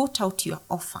information, put out your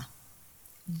offer.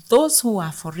 Those who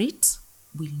are for it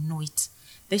will know it.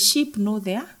 The sheep know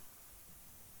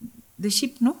The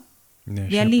sheep know?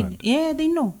 Their lead. Yeah, they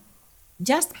know.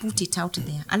 Just put it out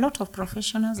there. A lot of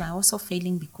professionals are also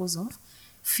failing because of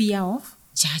fear of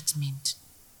judgment.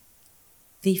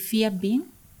 They fear being,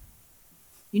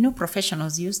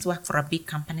 professionals used to work for a big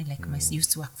company like myself,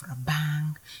 used to work for a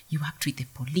bank, you worked with the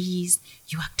police,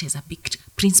 you worked as a big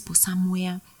principal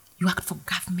somewhere, you worked for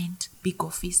government, big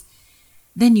office.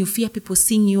 Then you fear people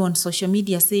seeing you on social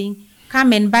media saying,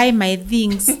 come and buy my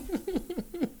things.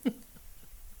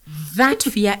 That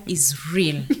fear is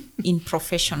real in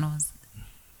professionals.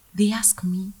 They ask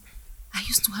me, I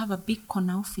used to have a big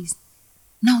corner office.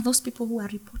 Now those people who are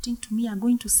reporting to me are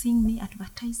going to see me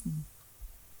advertising.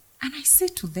 And I say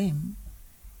to them,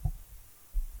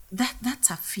 that's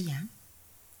a fear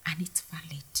and it's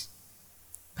valid.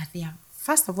 But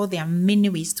first of all, there are many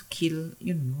ways to kill,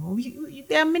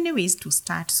 there are many ways to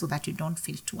start so that you don't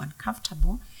feel too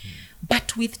uncomfortable.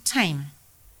 But with time,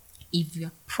 if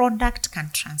your product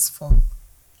can transform,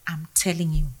 I'm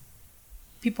telling you,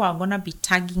 people are going to be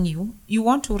tagging you. You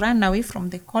want to run away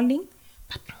from the calling,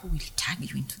 but people will tag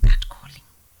you into that calling.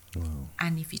 Wow.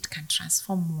 And if it can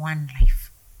transform one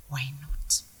life, why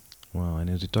not? Wow, and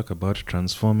as we talk about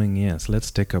transforming, yes,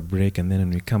 let's take a break. And then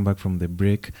when we come back from the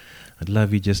break, I'd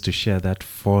love you just to share that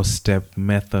 4-step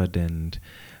method and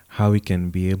how we can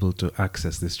be able to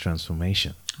access this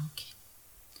transformation. Okay.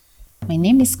 My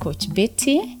name is Coach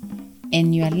Betty,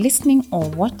 and you are listening or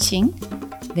watching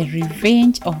the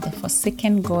Revenge of the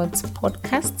Forsaken Gods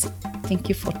podcast. Thank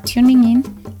you for tuning in.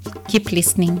 Keep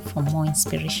listening for more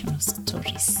inspirational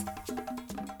stories.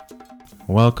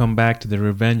 Welcome back to the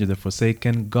Revenge of the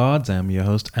Forsaken Gods. I am your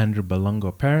host, Andrew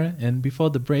Balongo Pera. And before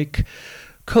the break,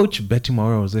 Coach Betty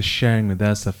Mwaura was just sharing with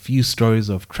us a few stories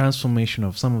of transformation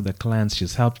of some of the clients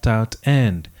she's helped out.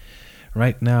 And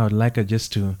right now, I'd like her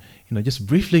just to, just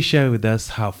briefly share with us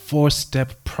her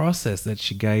 4-step process that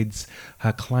she guides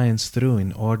her clients through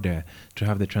in order to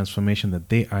have the transformation that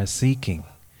they are seeking.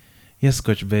 Yes,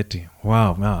 Coach Betty.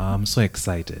 Wow, I'm so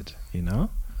excited,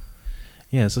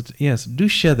 Yes, do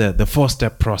share the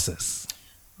 4-step process.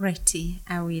 Righty,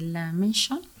 I will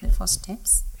mention the 4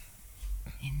 steps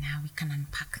and now we can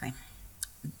unpack them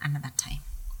another time.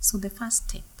 So the first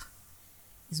step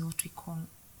is what we call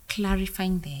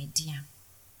clarifying the idea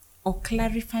or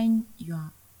clarifying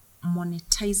your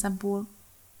monetizable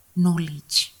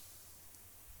knowledge.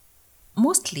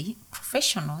 Mostly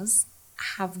professionals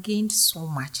have gained so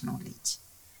much knowledge.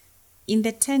 In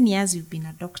the 10 years you've been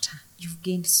a doctor, you've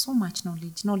gained so much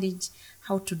knowledge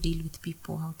how to deal with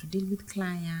people, how to deal with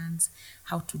clients,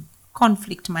 how to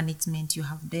conflict management.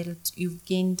 You've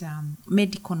gained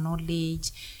medical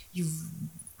knowledge, you've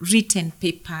written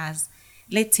papers.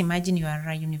 Let's imagine you are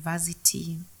a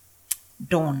university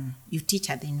don, you teach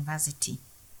at the university.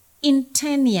 In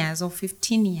 10 years or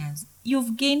 15 years,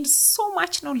 you've gained so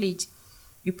much knowledge.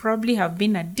 You probably have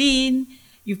been a dean,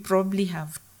 you probably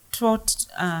have taught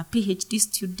PhD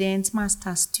students,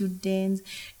 master students.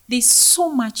 There's so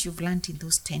much you've learned in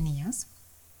those 10 years.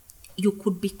 You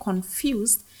could be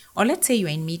confused, or let's say you're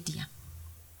in media.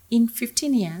 In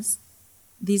 15 years,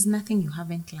 There's nothing you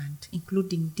haven't learned,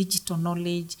 including digital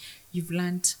knowledge. You've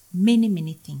learned many,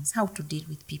 many things, how to deal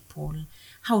with people,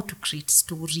 how to create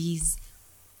stories.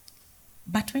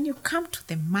 But when you come to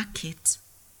the market,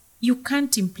 you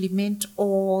can't implement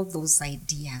all those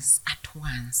ideas at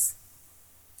once.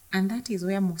 And that is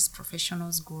where most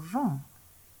professionals go wrong.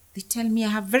 They tell me, I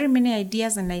have very many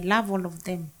ideas and I love all of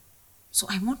them. So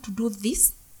I want to do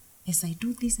this as I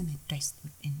do this and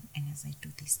as I do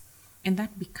this. And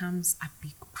that becomes a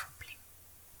big problem.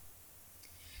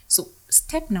 So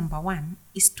step number 1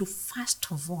 is to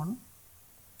first of all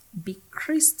be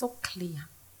crystal clear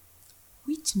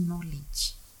which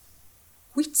knowledge,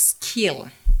 which skill,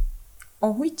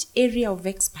 or which area of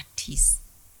expertise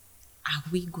are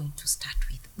we going to start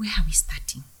with? Where are we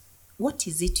starting? What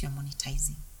is it you're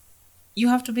monetizing? You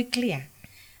have to be clear.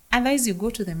 Otherwise, you go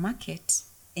to the market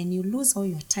and you lose all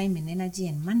your time and energy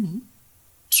and money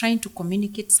trying to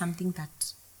communicate something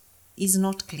that is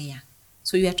not clear.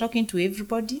 So you are talking to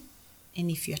everybody, and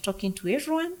if you are talking to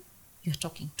everyone, you are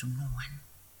talking to no one.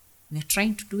 You are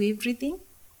trying to do everything.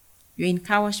 You're in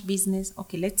car wash business.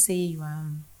 Okay, let's say you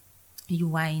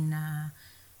are in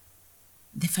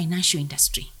the financial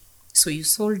industry. So you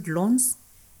sold loans,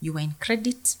 you were in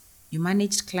credit, you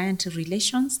managed client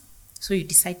relations, so you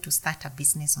decide to start a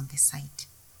business on the side.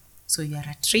 So you are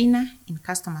a trainer in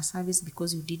customer service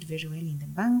because you did very well in the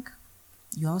bank.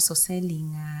 You're also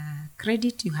selling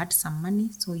credit. You had some money,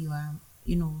 so you are,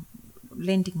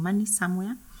 lending money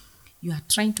somewhere. You are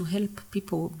trying to help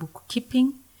people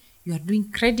bookkeeping. You are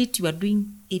doing credit. You are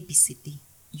doing ABCD.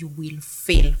 You will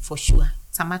fail for sure.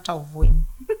 It's a matter of when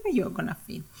you are going to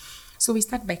fail. So we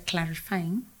start by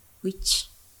clarifying which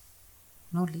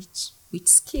knowledge, which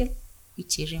skill,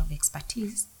 which area of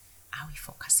expertise are we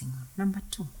focusing on. Number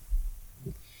 2.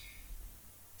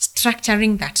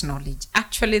 Structuring that knowledge.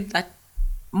 Actually, that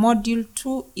module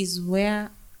 2 is where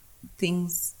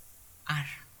things are,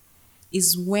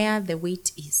 is where the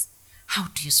weight is. How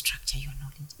do you structure your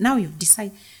knowledge? Now you've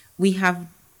decided, we have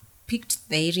picked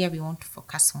the area we want to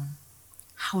focus on.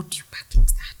 How do you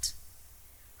package that?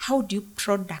 How do you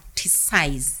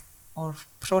productize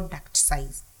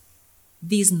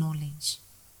this knowledge?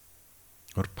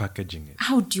 Or packaging it.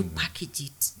 How do you package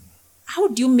it? How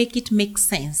do you make it make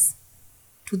sense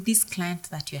to this client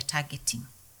that you are targeting?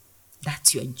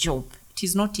 That's your job. It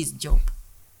is not his job.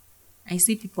 I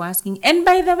see people asking, and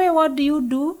by the way, what do you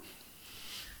do?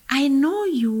 I know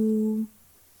you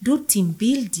do team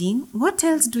building. What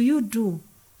else do you do?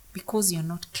 Because you're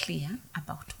not clear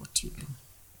about what you do.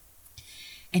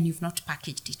 And you've not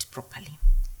packaged it properly.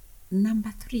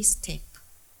 Number 3 step.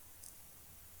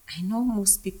 I know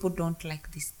most people don't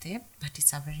like this step, but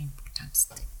it's a very important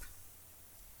step.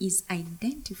 Is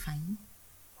identifying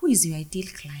who is your ideal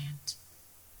client.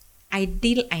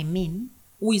 Ideal, I mean,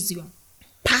 who is your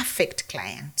perfect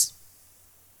client.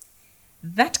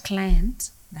 That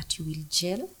client that you will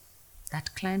gel,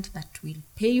 that client that will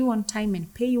pay you on time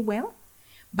and pay you well,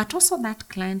 but also that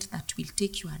client that will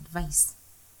take your advice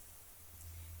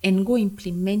and go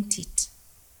implement it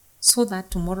so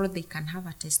that tomorrow they can have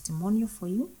a testimonial for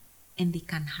you and they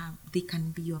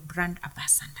can be your brand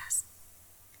ambassadors.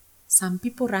 Some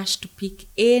people rush to pick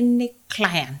any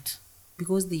client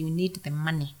because they need the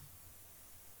money.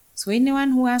 So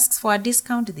anyone who asks for a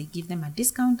discount, they give them a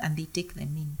discount and they take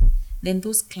them in. Then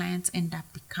those clients end up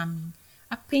becoming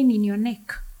a pain in your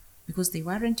neck because they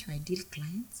weren't your ideal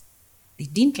clients. They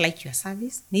didn't like your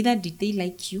service, neither did they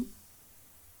like you.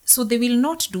 So they will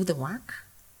not do the work.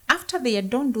 After they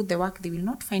don't do the work, they will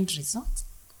not find results.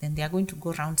 Then they are going to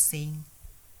go around saying,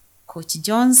 Coach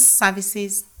John's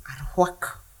services are whack.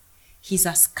 He's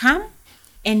a scam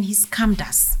and he scammed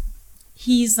us.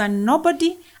 He is a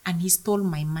nobody and he stole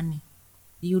my money.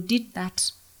 You did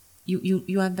that.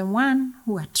 You are the one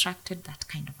who attracted that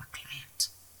kind of a client.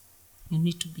 You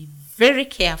need to be very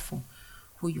careful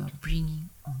who you are bringing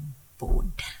on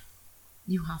board.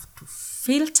 You have to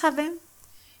filter them.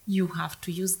 You have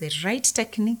to use the right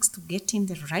techniques to get in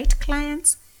the right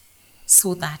clients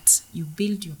so that you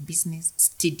build your business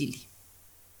steadily.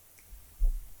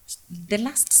 The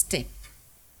last step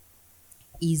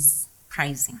is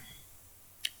pricing.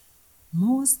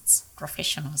 Most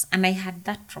professionals, and I had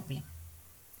that problem,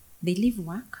 they leave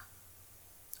work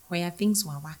where things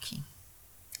were working.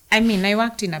 I mean, I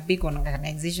worked in a big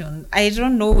organization. I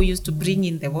don't know who used to bring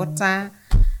in the water.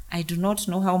 I do not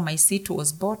know how my seat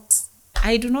was bought.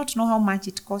 I do not know how much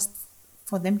it costs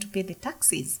for them to pay the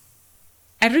taxes.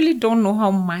 I really don't know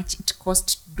how much it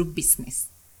costs to do business.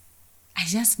 I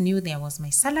just knew there was my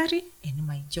salary and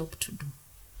my job to do.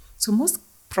 So most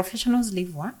professionals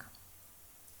leave work.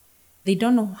 They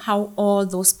don't know how all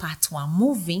those parts were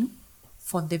moving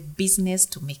for the business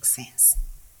to make sense.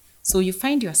 So you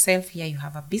find yourself here, you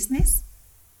have a business,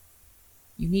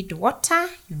 you need water,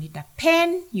 you need a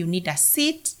pen, you need a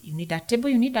seat, you need a table,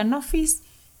 you need an office,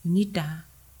 you need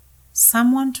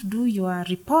someone to do your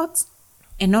reports,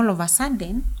 and all of a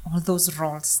sudden, all those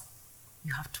roles,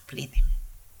 you have to play them.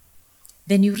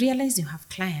 Then you realize you have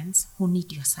clients who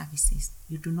need your services.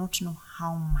 You do not know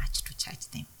how much to charge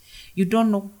them. You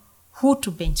don't know who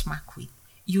to benchmark with.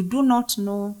 You do not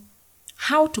know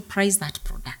how to price that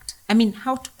product.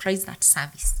 How to price that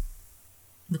service.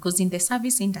 Because in the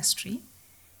service industry,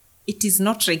 it is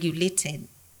not regulated.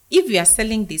 If you are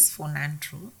selling this phone,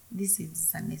 Andrew, this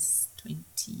is an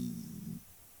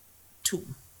S22.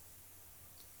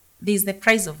 There's the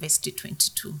price of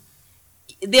S22.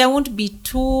 There won't be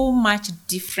too much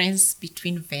difference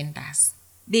between vendors.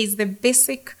 There's the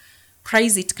basic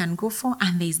price it can go for,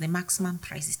 and there's the maximum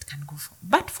price it can go for.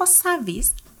 But for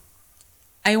service,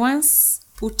 I once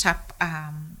put up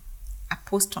a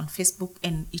post on Facebook,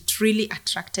 and it really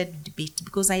attracted debate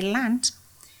because I learned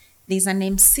there's an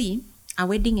MC, a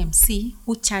wedding MC,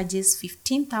 who charges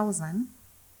 15,000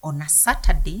 on a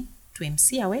Saturday to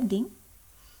MC a wedding,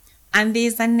 and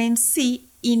there's an MC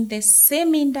in the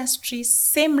same industry,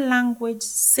 same language,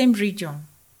 same region,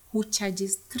 who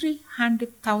charges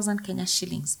 300,000 Kenya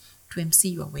shillings to MC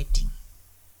your wedding.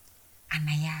 And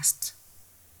I asked,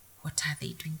 what are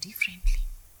they doing differently?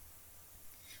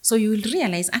 So you will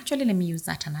realize, actually, let me use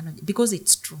that analogy because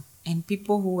it's true. And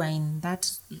people who are in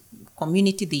that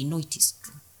community, they know it is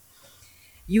true.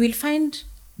 You will find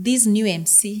this new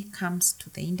MC comes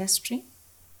to the industry.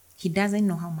 He doesn't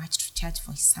know how much to charge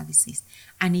for his services.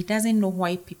 And he doesn't know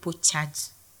why people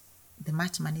charge the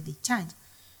much money they charge.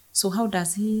 So how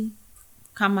does he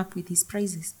come up with his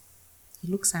prices? He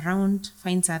looks around,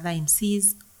 finds other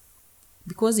MCs.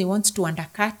 Because he wants to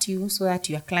undercut you so that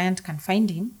your client can find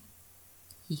him,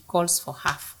 he calls for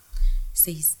half. He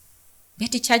says,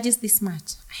 Betty charges this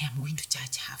much. I am going to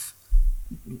charge half.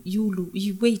 You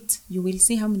wait. You will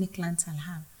see how many clients I'll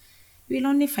have. You will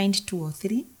only find 2 or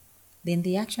 3. Then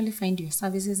they actually find your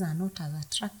services are not as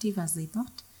attractive as they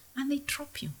thought, and they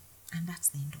drop you. And that's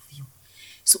the end of you.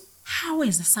 So how,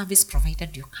 as a service provider,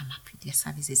 do you come up with your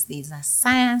services? There's a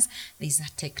science, there's a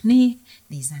technique,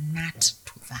 there's an art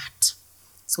to that.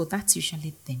 So that's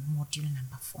usually the module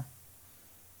number 4.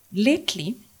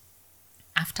 Lately,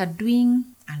 after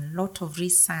doing a lot of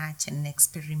research and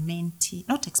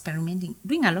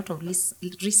doing a lot of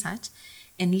research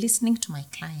and listening to my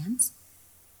clients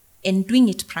and doing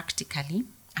it practically,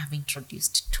 I've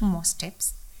introduced 2 more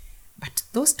steps. But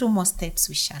those 2 more steps,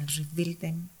 we shall reveal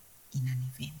them in an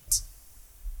event.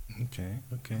 Okay.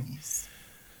 Yes.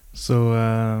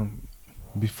 So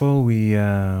before we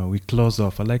close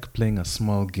off, I like playing a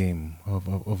small game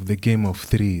of the game of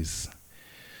 3s.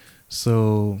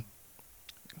 So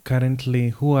currently,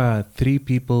 who are 3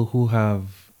 people who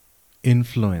have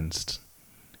influenced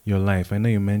your life? I know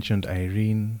you mentioned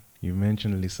Irene, you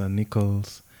mentioned Lisa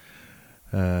Nichols,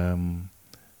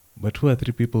 but who are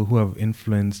 3 people who have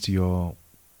influenced your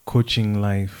coaching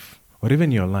life, or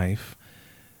even your life,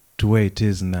 to where it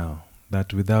is now,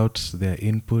 that without their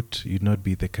input, you'd not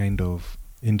be the kind of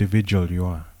individual you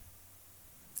are?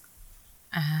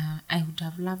 I would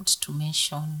have loved to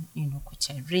mention,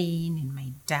 Coach Irene and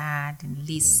my dad and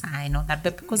Lisa and all that,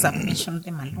 but because I've mentioned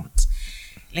them a lot,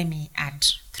 let me add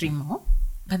 3 more.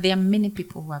 But there are many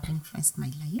people who have influenced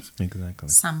my life. Exactly.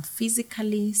 Some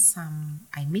physically, some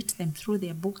I meet them through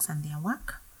their books and their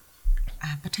work.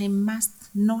 But I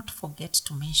must not forget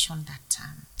to mention that...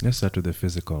 Let's start with the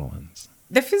physical ones.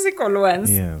 The physical ones?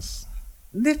 Yes.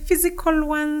 The physical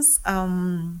ones...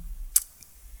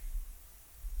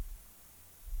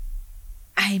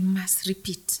 I must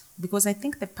repeat, because I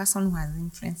think the person who has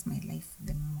influenced my life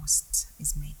the most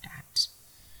is my dad.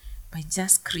 By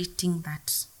just creating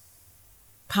that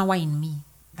power in me,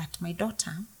 that my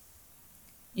daughter...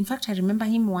 In fact, I remember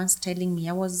him once telling me,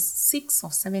 I was 6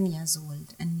 or 7 years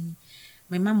old, and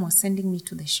my mom was sending me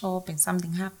to the shop and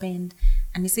something happened,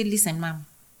 and he said, listen, Mom,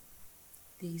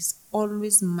 there is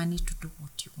always money to do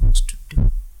what you want to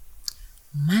do.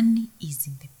 Money is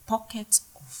in the pockets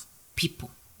of people.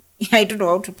 I don't know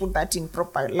how to put that in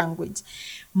proper language.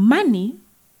 Money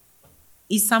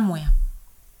is somewhere.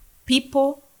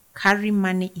 People carry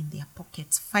money in their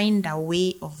pockets. Find a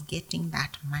way of getting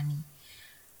that money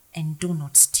and do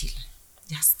not steal.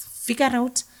 Just figure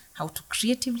out how to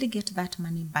creatively get that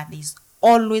money, but there's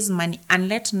always money. And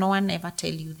let no one ever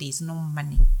tell you there's no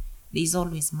money. There's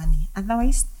always money.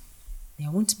 Otherwise,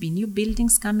 there won't be new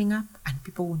buildings coming up and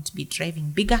people won't be driving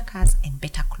bigger cars and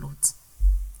better clothes.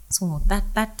 So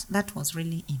that was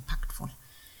really impactful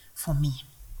for me.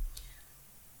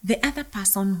 The other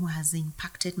person who has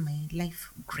impacted my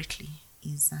life greatly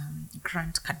is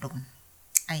Grant Cardone.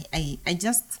 I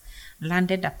just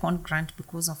landed upon Grant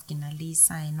because of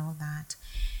Kinalisa and all that.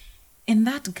 And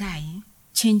that guy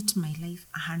changed my life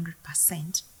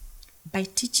 100% by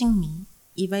teaching me,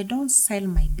 if I don't sell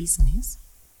my business,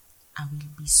 I will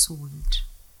be sold.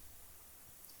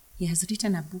 He has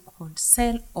written a book called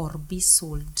Sell or Be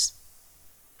Sold.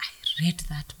 I read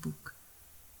that book.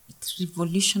 It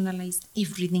revolutionized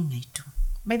everything I do.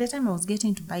 By the time I was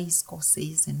getting to buy his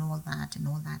courses and all that,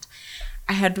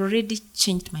 I had already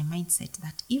changed my mindset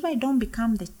that if I don't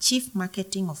become the chief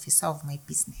marketing officer of my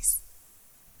business,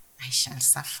 I shall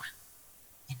suffer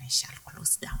and I shall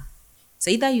close down. So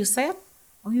either you sell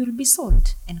or you'll be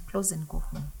sold and close and go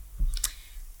home.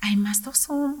 I must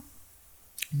also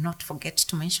not forget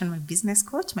to mention my business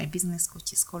coach. My business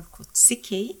coach is called Coach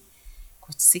CK.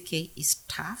 Coach CK is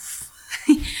tough.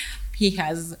 He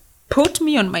has put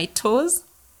me on my toes.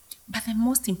 But the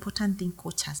most important thing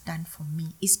Coach has done for me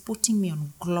is putting me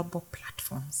on global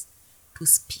platforms to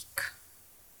speak.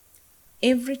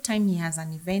 Every time he has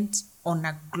an event on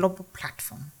a global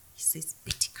platform, he says,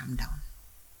 Betty, calm down.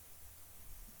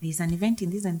 There's an event in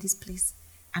this and this place.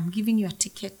 I'm giving you a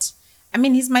ticket. I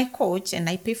mean, he's my coach and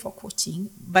I pay for coaching,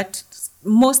 but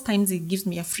most times he gives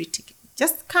me a free ticket.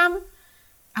 Just come.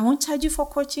 I won't charge you for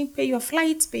coaching. Pay your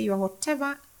flights, pay your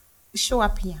whatever. Show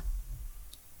up here.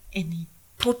 And he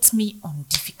puts me on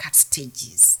difficult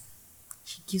stages.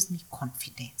 He gives me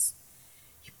confidence.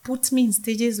 He puts me in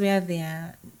stages where there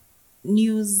are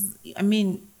news,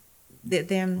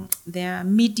 there are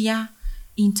media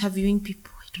interviewing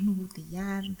people. I don't know who they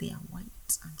are. They are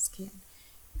white. I'm scared.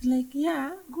 He's like,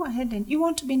 yeah, go ahead and you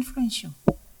want to be influential.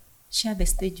 Share the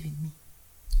stage with me.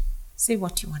 Say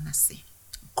what you want to say.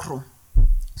 Grow.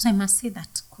 So I must say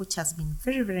that Coach has been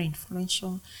very, very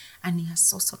influential, and he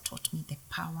has also taught me the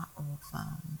power of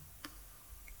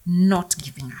not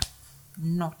giving up,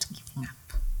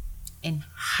 and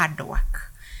hard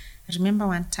work. I remember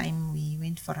one time we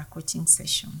went for a coaching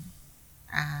session,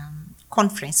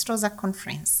 conference. It was a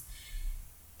conference,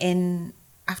 and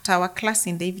after our class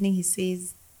in the evening, he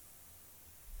says,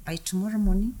 by tomorrow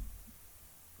morning,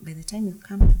 by the time you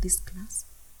come to this class,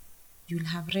 you'll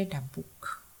have read a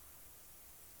book.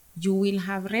 You will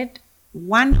have read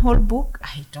one whole book.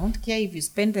 I don't care if you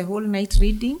spend the whole night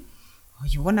reading or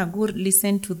you want to go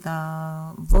listen to the,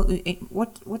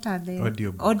 what are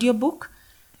the? Audiobook.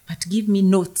 But give me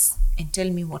notes and tell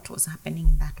me what was happening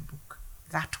in that book.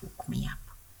 That woke me up.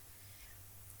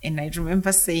 And I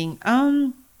remember saying,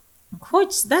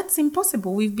 Coach, that's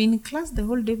impossible. We've been in class the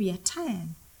whole day. We are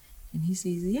tired. And he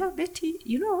says, yeah, Betty,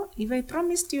 if I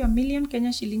promised you 1 million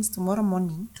Kenya shillings tomorrow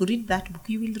morning to read that book,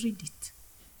 you will read it.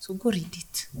 So go read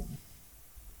it.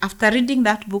 After reading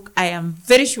that book, I am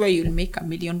very sure you'll make 1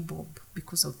 million bob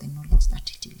because of the knowledge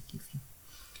that it will give you.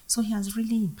 So he has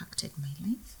really impacted my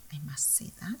life. I must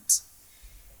say that.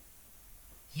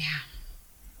 Yeah.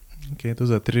 Okay,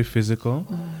 those are 3 physical.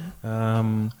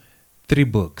 3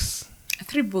 books.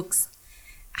 3 books.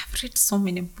 I've read so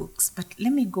many books, but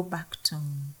let me go back to...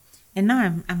 And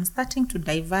now I'm starting to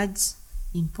diverge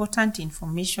important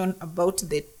information about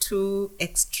the 2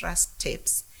 extra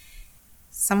steps.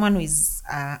 Someone who is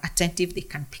attentive, they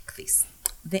can pick this.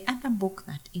 The other book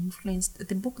that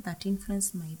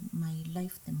influenced my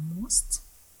life the most,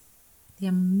 there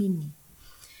are many,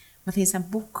 but there's a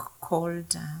book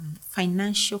called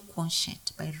Financial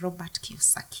Quotient by Robert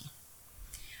Kiyosaki.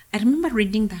 I remember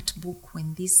reading that book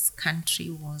when this country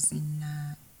was in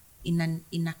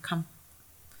a camp.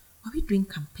 Were we doing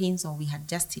campaigns or we had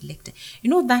just elected?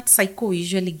 That cycle we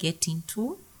usually get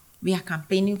into. We are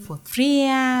campaigning for 3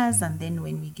 years, and then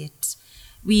when we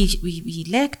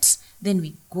elect, then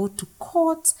we go to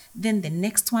court, then the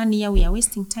next 1 year we are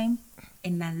wasting time,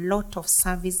 and a lot of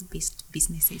service-based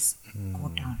businesses go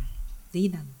down. They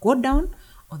either go down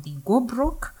or they go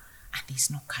broke, and there's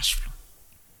no cash flow.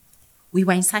 We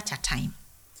were in such a time,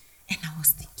 and I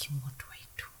was thinking, what do I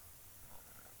do?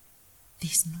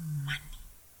 There's no money.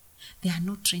 There are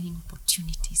no training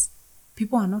opportunities.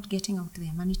 People are not getting out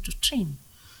their money to train.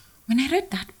 When I read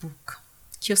that book,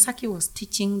 Kiyosaki was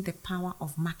teaching the power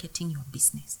of marketing your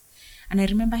business. And I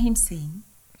remember him saying,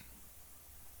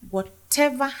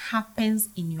 whatever happens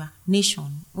in your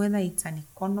nation, whether it's an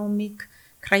economic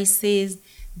crisis,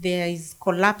 there is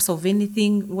collapse of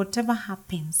anything, whatever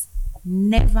happens,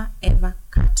 never ever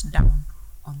cut down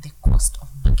on the cost of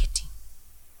marketing.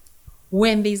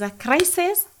 When there's a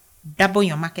crisis, double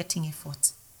your marketing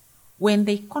efforts. When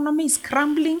the economy is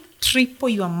crumbling, triple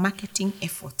your marketing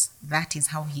efforts. That is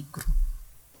how he grew.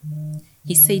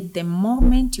 He said the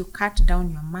moment you cut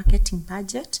down your marketing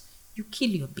budget, you kill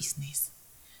your business.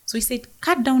 So he said,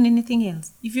 cut down anything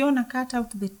else. If you want to cut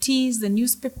out the teas, the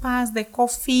newspapers, the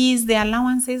coffees, the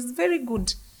allowances, very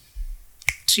good.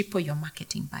 Triple your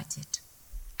marketing budget.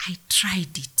 I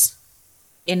tried it.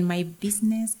 And my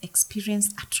business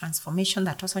experienced a transformation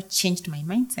that also changed my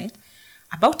mindset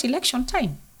about election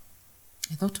time.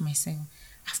 I thought to myself,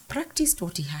 I've practiced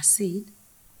what he has said.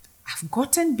 I've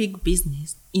gotten big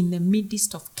business in the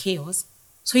midst of chaos.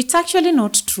 So it's actually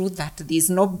not true that there's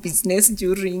no business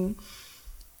during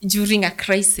a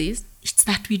crisis. It's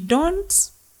that we don't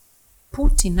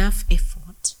put enough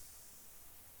effort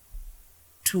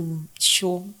to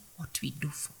show what we do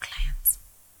for clients.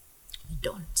 We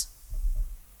don't.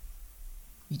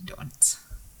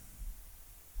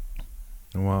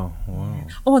 Wow.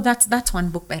 Oh, that's one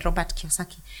book by Robert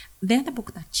Kiyosaki. The other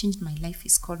book that changed my life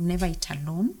is called Never Eat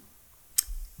Alone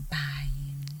by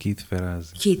Keith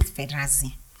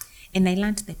Ferrazzi. And I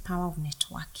learned the power of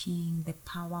networking, the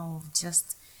power of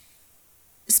just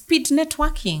speed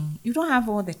networking. You don't have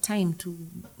all the time to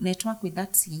network with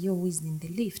that CEO who is in the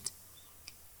lift.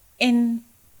 And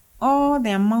all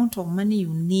the amount of money you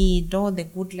need, all the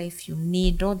good life you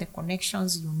need, all the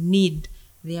connections you need,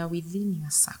 they are within your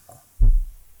circle.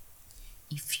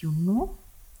 If you know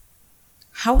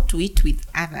how to eat with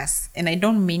others, and I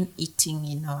don't mean eating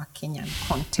in our Kenyan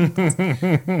context.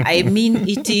 I mean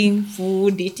eating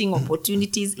food, eating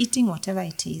opportunities, eating whatever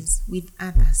it is with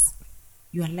others,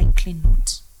 you are likely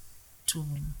not to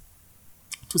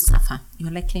suffer. You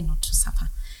are likely not to suffer.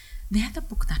 The other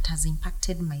book that has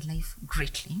impacted my life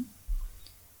greatly,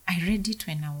 I read it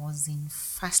when I was in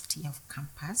first year of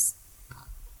campus.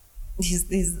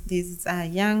 There's a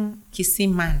young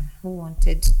Kisii man who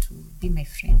wanted to be my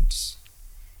friend.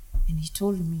 And he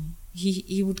told me,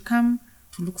 he would come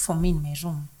to look for me in my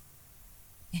room.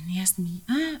 And he asked me,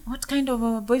 what kind of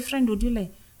a boyfriend would you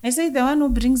like? I said, the one who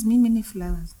brings me many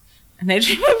flowers. And I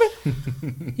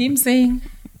remember him saying,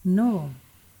 no,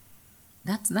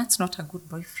 that's not a good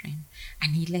boyfriend.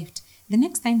 And he left. The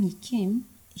next time he came,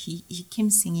 he came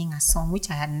singing a song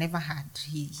which I had never heard.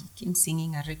 He came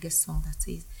singing a reggae song that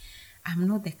says, I'm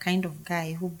not the kind of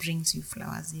guy who brings you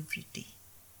flowers every day.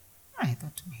 I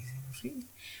thought to myself, really?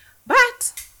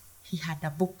 But he had a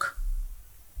book.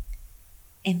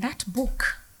 And that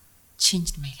book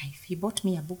changed my life. He bought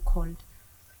me a book called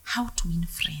How to Win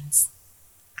Friends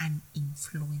and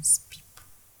Influence People.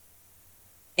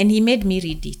 And he made me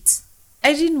read it.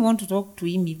 I didn't want to talk to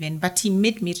him even, but he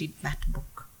made me read that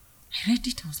book. I read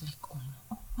it, I was like,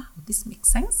 oh wow, this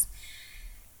makes sense.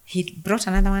 He brought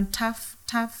another one, tough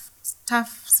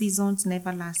seasons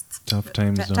never last. Tough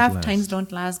times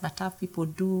don't last, but tough people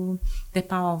do. The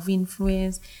Power of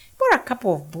Influence. He bought a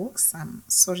couple of books. I'm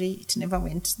sorry, it never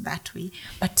went that way.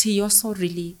 But he also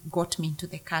really got me into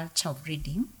the culture of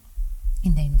reading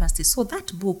in the university. So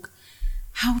that book,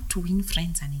 How to Win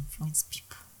Friends and Influence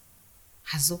People,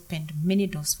 has opened many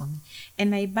doors for me.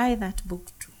 And I buy that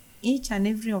book to each and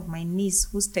every of my niece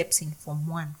who steps in Form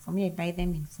 1. For me, I buy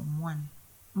them in Form 1.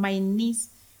 My niece,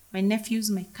 my nephews,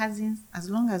 my cousins, as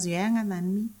long as you're younger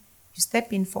than me, you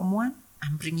step in Form 1,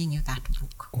 I'm bringing you that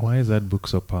book. Why is that book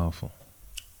so powerful?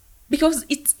 Because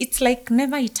it's like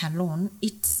Never Eat Alone.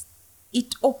 It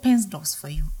opens doors for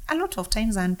you. A lot of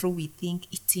times, Andrew, we think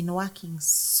it's in working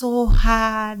so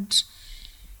hard.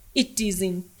 It is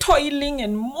in toiling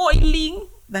and moiling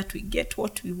that we get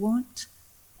what we want.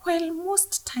 Well,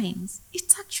 most times,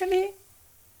 it's actually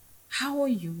how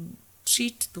you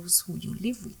treat those who you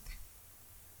live with.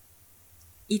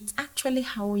 It's actually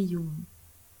how you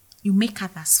make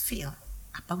others feel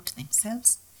about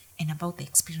themselves and about the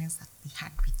experience that they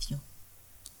had with you.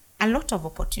 A lot of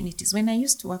opportunities. When I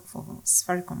used to work for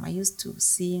Safaricom, I used to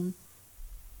see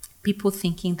people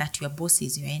thinking that your boss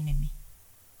is your enemy.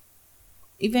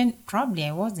 Even probably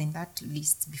I was in that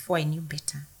list before I knew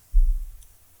better.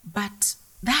 But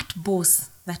that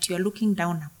boss that you are looking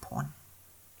down upon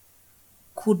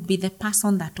could be the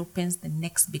person that opens the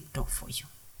next big door for you.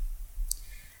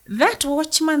 That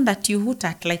watchman that you hoot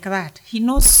at like that, he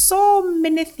knows so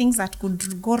many things that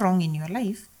could go wrong in your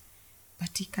life,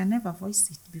 but he can never voice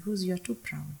it because you are too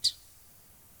proud.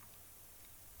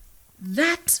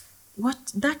 That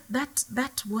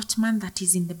watchman that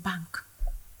is in the bank,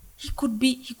 he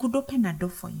could open a door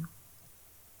for you,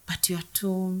 but you are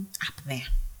too up there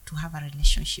to have a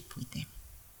relationship with them.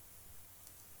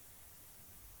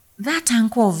 That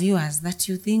uncle of yours that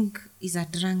you think is a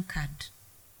drunkard,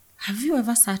 have you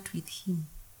ever sat with him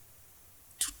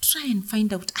to try and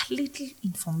find out a little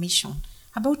information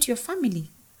about your family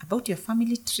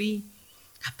tree,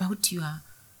 about your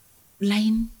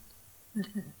line?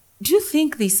 Do you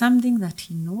think there's something that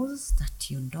he knows that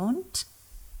you don't?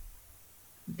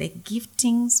 the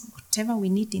giftings, whatever we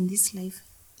need in this life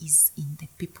is in the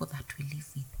people that we live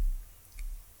with.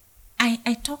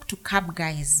 I talk to cab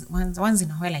guys. Once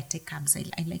in a while I take cabs.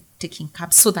 I like taking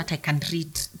cabs so that I can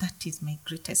read. That is my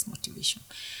greatest motivation.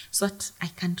 So that I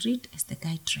can read as the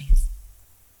guy drives.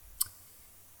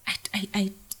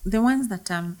 The ones that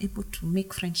I'm able to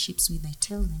make friendships with, I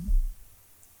tell them,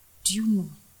 do you know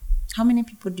how many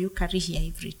people do you carry here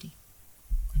every day?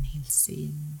 And he'll say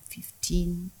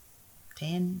 15,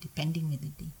 10, depending on the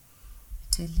day. I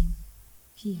tell him,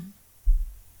 here,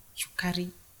 you carry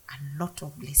a lot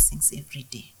of blessings every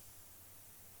day.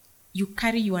 You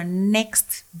carry your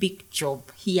next big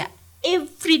job here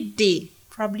every day.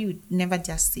 Probably you never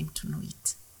just seem to know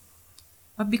it.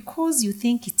 But because you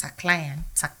think it's a client,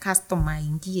 it's a customer,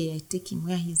 I take him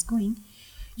where he's going,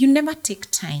 you never take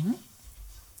time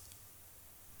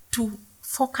to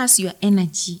focus your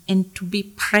energy and to be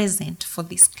present for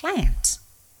this client.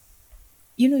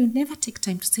 You never take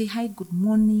time to say, hi, good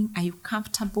morning. Are you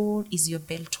comfortable? Is your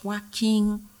belt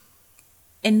working?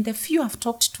 And the few I've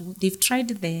talked to, they've tried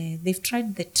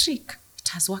the trick. It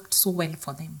has worked so well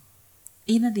for them.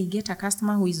 Either they get a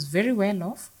customer who is very well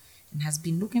off and has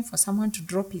been looking for someone to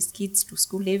drop his kids to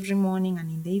school every morning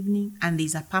and in the evening, and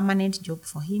there's a permanent job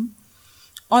for him.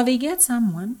 Or they get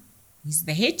someone who is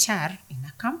the HR in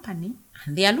a company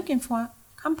and they are looking for a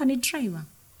company driver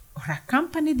or a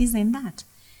company this and that.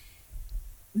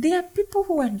 There are people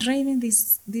who are driving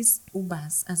these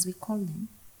Ubers, as we call them.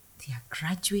 They are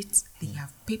graduates, they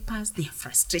have papers, they are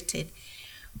frustrated.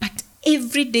 But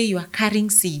every day you are carrying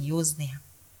CEOs there.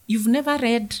 You've never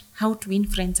read How to Win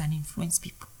Friends and Influence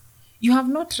People. You have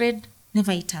not read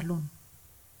Never Eat Alone.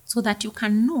 So that you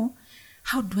can know,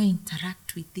 how do I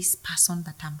interact with this person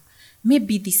that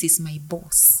maybe this is my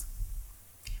boss.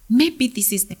 Maybe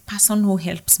this is the person who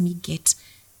helps me get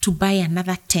to buy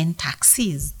another 10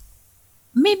 taxis.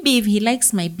 Maybe if he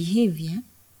likes my behavior,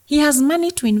 he has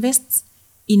money to invest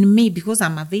in me because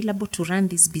I'm available to run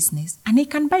this business, and he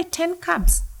can buy 10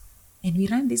 cabs and we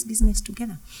run this business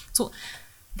together. So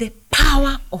the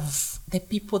power of the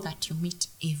people that you meet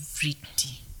every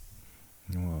day.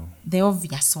 Wow. The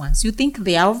obvious ones. You think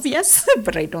they are obvious,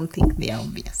 but I don't think they are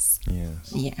obvious.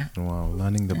 Yes. Yeah. Wow.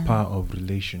 Learning the power of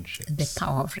relationships. The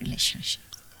power of relationships.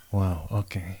 Wow.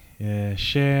 Okay.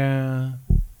 Share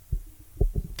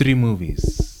 3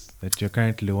 movies that you're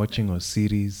currently watching or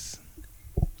series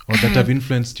or that have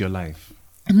influenced your life.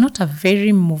 I'm not a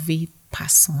very movie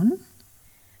person.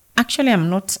 Actually, I'm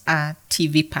not a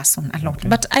TV person a lot. Okay.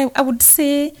 But I would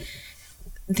say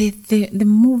the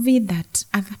movie that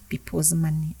Other People's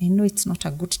Money. I know it's not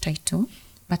a good title,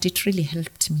 but it really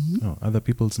helped me. Oh, Other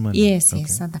People's Money. Yes, okay.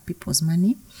 Yes, Other People's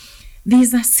Money.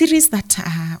 There's a series that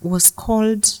was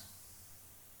called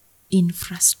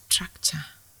Infrastructure.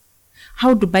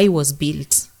 How Dubai was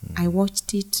built. I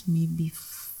watched it maybe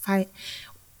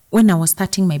when I was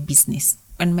starting my business.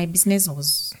 When my business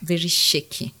was very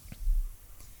shaky.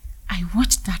 I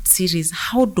watched that series,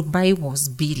 How Dubai was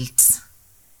built.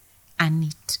 And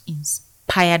it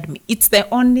inspired me. It's the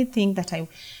only thing that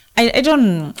I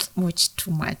don't watch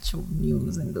too much of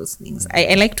news and those things.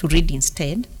 I like to read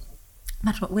instead.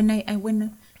 But when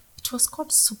it was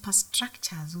called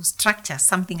Superstructures or Structures,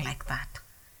 something like that.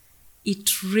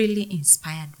 It really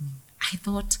inspired me. I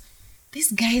thought,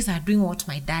 these guys are doing what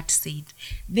my dad said.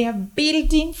 They are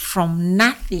building from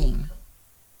nothing.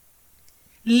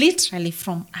 Literally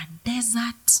from a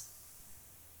desert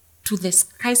to the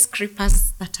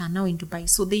skyscrapers that are now in Dubai.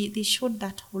 So they showed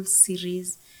that whole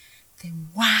series, the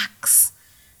works,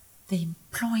 the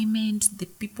employment, the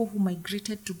people who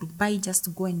migrated to Dubai just to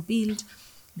go and build.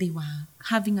 They were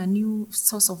having a new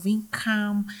source of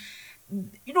income.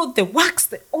 The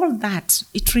works, all that.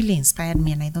 It really inspired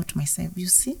me, and I thought to myself, you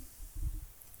see,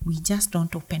 we just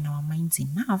don't open our minds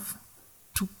enough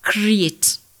to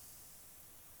create.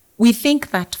 We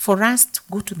think that for us to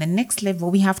go to the next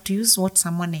level, we have to use what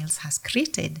someone else has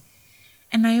created.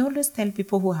 And I always tell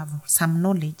people who have some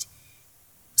knowledge,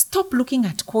 stop looking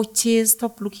at coaches,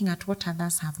 stop looking at what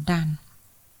others have done.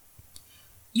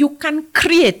 You can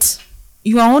create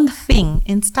your own thing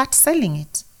and start selling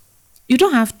it. You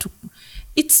don't have to.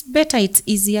 It's better, it's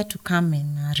easier to come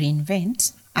and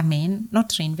reinvent. Not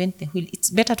reinvent the wheel. It's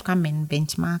better to come and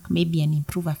benchmark maybe and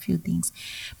improve a few things.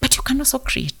 But you can also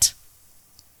create.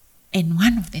 And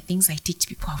one of the things I teach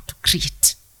people how to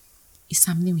create is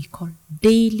something we call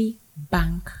daily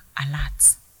bank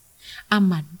alerts.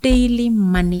 Daily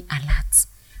money alerts.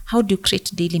 How do you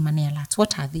create daily money alerts?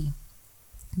 What are they?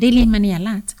 Daily money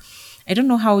alerts. I don't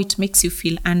know how it makes you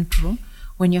feel, Andrew,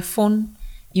 when your phone,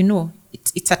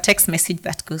 it's a text message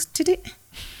that goes, today.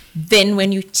 Then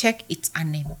when you check, it's a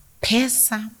name.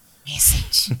 pesa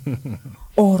message,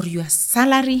 or your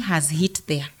salary has hit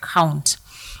the account,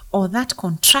 or that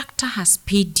contractor has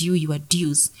paid you your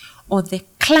dues, or the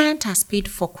client has paid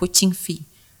for coaching fee,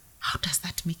 how does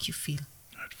that make you feel?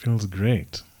 It feels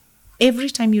great. Every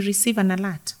time you receive an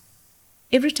alert,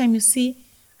 every time you see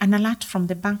an alert from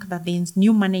the bank that there is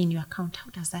new money in your account,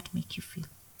 how does that make you feel?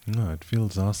 No, it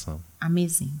feels awesome.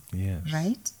 Amazing. Yes.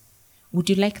 Right? Would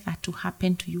you like that to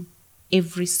happen to you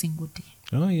every single day?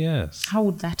 Oh, yes. How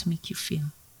would that make you feel?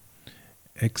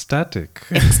 Ecstatic.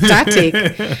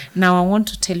 Ecstatic. Now, I want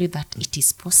to tell you that it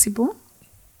is possible.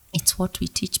 It's what we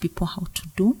teach people how to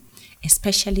do,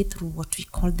 especially through what we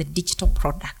call the digital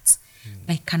products,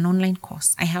 like an online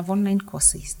course. I have online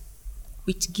courses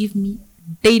which give me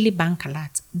daily bank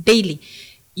alerts, daily.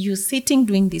 You're sitting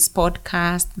doing this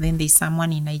podcast, then there's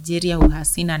someone in Nigeria who has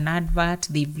seen an advert,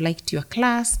 they've liked your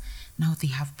class, now they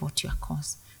have bought your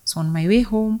course. So on my way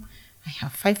home, I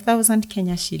have 5,000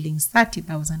 Kenya shillings,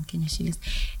 30,000 Kenya shillings.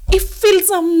 It feels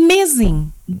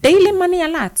amazing. Daily money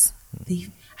alerts.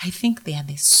 I think they are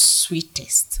the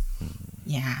sweetest.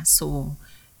 Yeah, so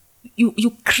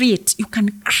you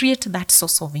can create that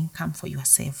source of income for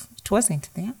yourself. It wasn't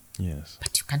there. Yes.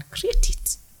 But you can create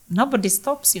it. Nobody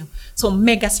stops you. So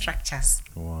mega structures.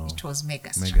 Wow. It was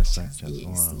mega structures. Mega structures.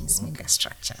 Yes, Wow. yes, mega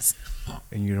structures.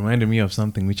 And you reminded me of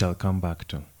something which I'll come back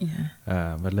to.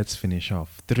 Yeah. But let's finish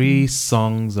off. 3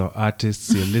 songs or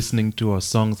artists you're listening to, or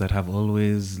songs that have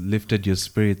always lifted your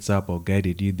spirits up or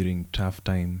guided you during tough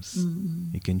times.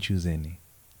 You can choose any.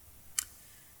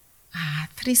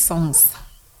 3 songs.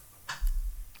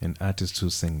 And artists who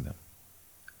sing them.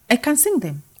 I can sing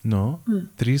them. No,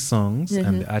 3 songs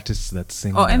and the artists that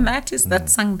sing Oh, them. and the artists that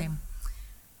sang them.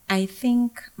 I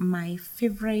think my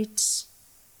favorite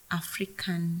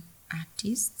African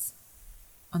artists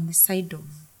on the side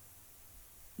of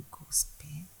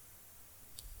gospel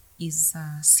is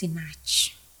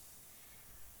Sinach.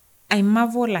 I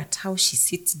marvel at how she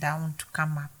sits down to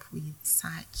come up with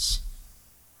such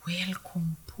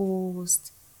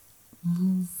well-composed,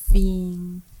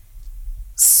 moving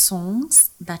songs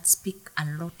that speak a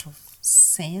lot of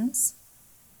sense.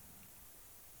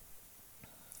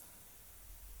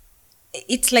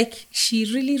 It's like she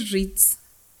really reads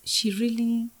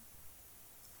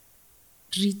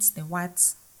the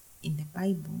words in the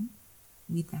Bible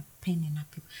with a pen and a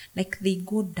paper. Like they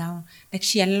go down, like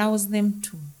she allows them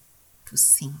to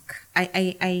sink.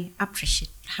 I appreciate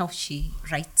how she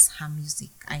writes her music.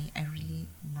 I really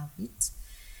love it.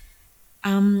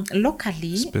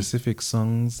 Locally, specific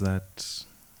songs that,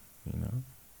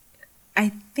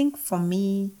 I think for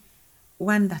me,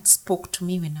 one that spoke to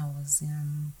me when I was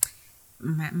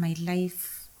my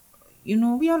life,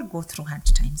 we all go through hard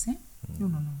times, eh? No,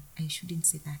 I shouldn't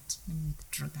say that. Let me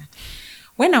withdraw that.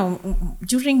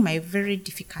 During my very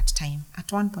difficult time,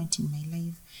 at one point in my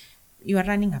life, you are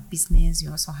running a business,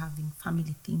 you're also having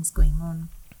family things going on.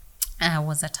 I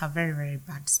was at a very, very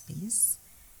bad space.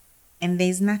 And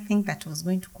there's nothing that was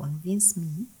going to convince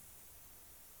me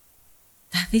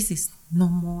that this is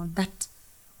normal, that,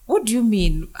 what do you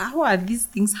mean? How are these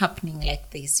things happening like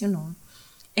this, And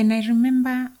I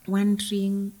remember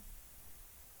wondering,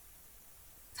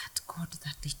 that God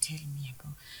that they tell me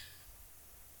about,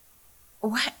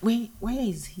 where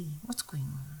is he? What's going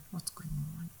on?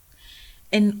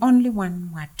 And only one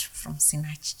word from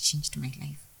Sinach changed my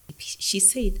life. She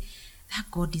said, that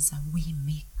God is a way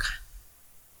maker.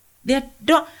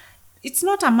 It's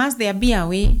not a must there be a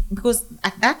way, because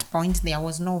at that point there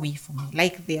was no way for me.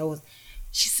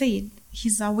 She said,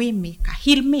 he's a way maker.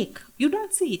 He'll make. You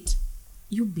don't see it.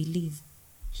 You believe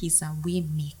he's a way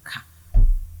maker.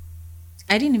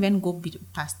 I didn't even go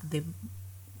past the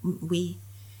way.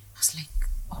 I was like,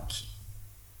 okay,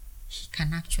 he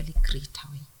can actually create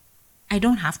a way. I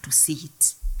don't have to see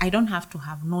it. I don't have to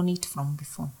have known it from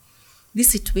before. This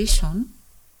situation,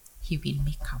 he will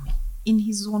make a way. In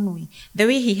his own way. The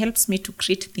way he helps me to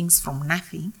create things from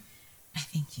nothing, I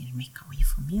think he'll make a way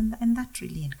for me. And that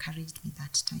really encouraged me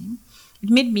that time.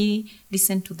 It made me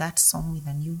listen to that song with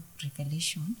a new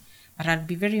revelation. But I'll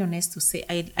be very honest to say,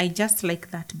 I just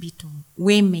like that bit of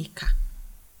Waymaker.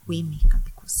 Waymaker,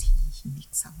 because he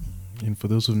makes a way. And for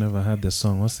those who've never heard the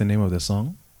song, what's the name of the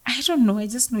song? I don't know. I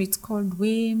just know it's called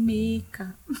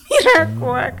Waymaker. Miracle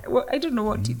work. Well, I don't know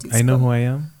what it is. I Know Who I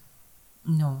Am?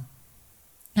 No.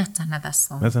 That's another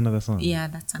song. That's another song? Yeah,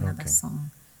 that's another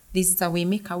song. This is a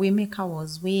Waymaker. Waymaker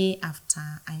was way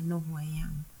after I Know Who I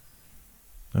Am.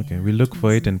 Okay, we'll look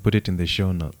for it and put it in the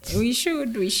show notes. We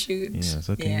should. Yes,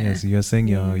 okay, yes. You're saying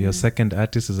your second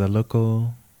artist is a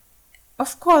local?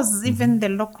 Of course, even the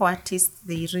local artists,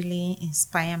 they really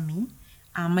inspire me.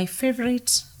 My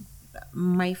favorite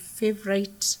my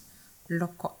favorite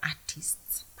local artist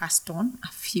passed on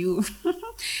a few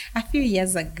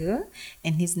years ago,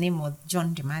 and his name was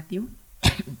John DeMatthew.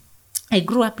 I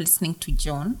grew up listening to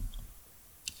John,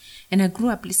 and I grew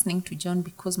up listening to John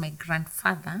because my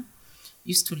grandfather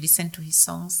used to listen to his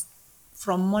songs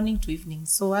from morning to evening.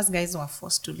 So us guys were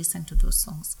forced to listen to those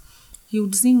songs. He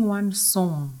would sing one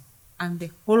song, and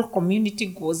the whole community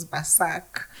goes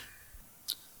berserk.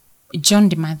 John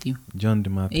DeMatthew. John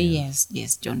DeMatthew.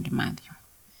 Yes, John DeMatthew.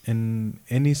 And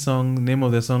any song, name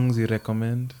of the songs you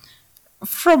recommend?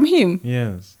 From him?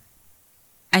 Yes.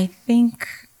 I think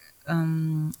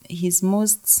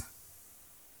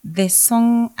the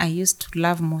song I used to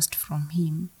love most from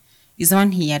him is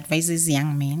one he advises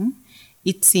young men.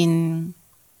 It's in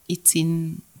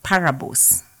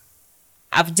parables.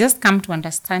 I've just come to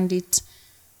understand it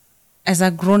as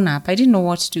a grown-up. I didn't know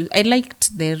what to do. I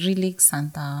liked the lyrics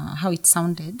and how it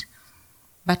sounded,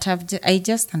 but I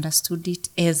just understood it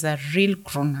as a real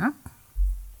grown-up,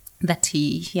 that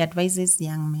he advises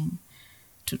young men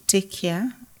to take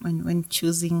care when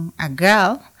choosing a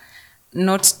girl,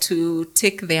 not to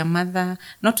take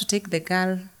the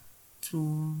girl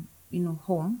to,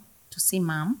 home to see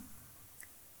mom,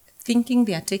 thinking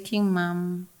they are taking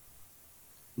mom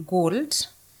gold.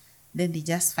 Then they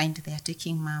just find they are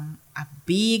taking mom a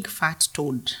big fat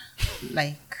toad.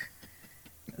 Like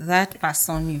that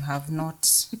person you have not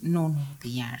known who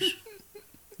they are.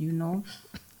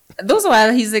 Those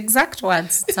were his exact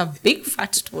words. It's a big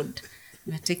fat toad.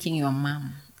 You are taking your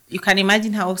mom. You can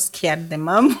imagine how scared the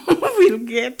mom will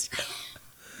get.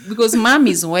 Because mom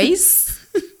is wise,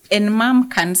 and mom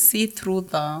can see through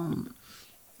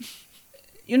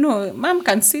mom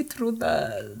can see through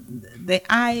the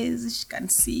eyes. She can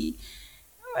see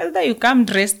whether you come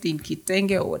dressed in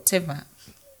kitenge or whatever.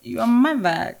 Your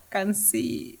mother can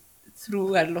see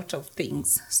through a lot of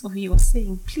things. So he was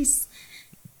saying, please,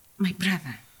 my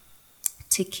brother,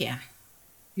 take care.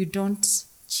 You don't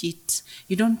cheat.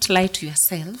 You don't lie to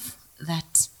yourself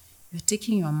that you're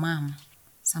taking your mom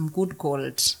some good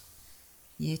gold,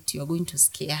 yet you're going to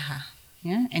scare her.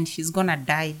 Yeah? And she's going to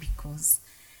die because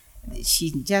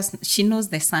she knows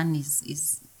the son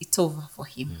it's over for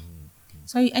him. Mm-hmm.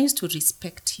 So I used to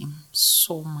respect him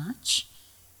so much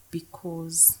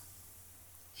because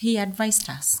he advised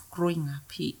us growing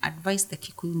up. He advised the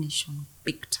Kikuyu nation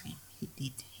big time. He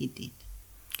did.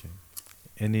 Okay.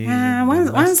 Any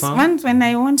once when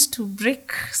I want to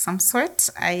break some sweat,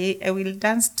 I will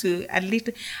dance to a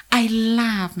little. I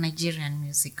love Nigerian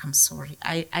music. I'm sorry.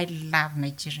 I love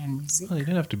Nigerian music. Oh, you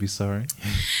don't have to be sorry.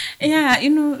 Yeah,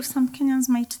 some Kenyans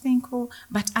might think,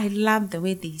 but I love the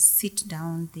way they sit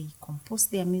down, they compose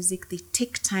their music, they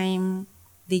take time,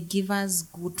 they give us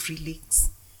good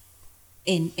lyrics,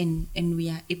 and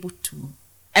we are able to.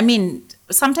 I mean,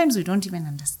 sometimes we don't even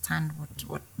understand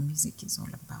what music is all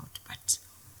about, but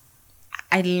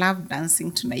I love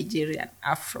dancing to Nigerian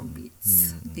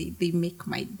Afrobeats. Mm. They make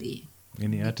my day.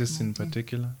 Any artists in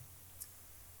particular?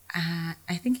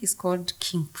 I think he's called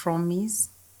King Promise.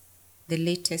 The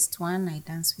latest one, I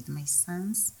dance with my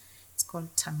sons. It's called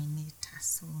Terminator.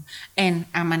 So, and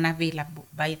I'm unavailable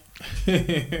by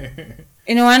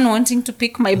anyone wanting to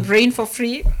pick my brain for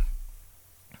free.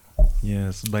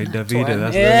 Yes, by Davida.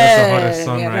 That's the hottest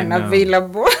song right now.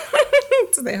 Unavailable.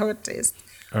 It's the hottest.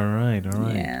 All right.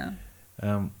 Yeah.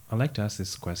 I'd like to ask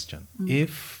this question.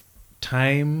 If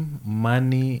time,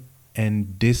 money,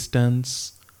 and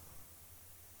distance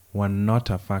were not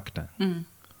a factor,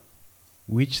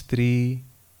 which three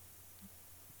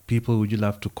people would you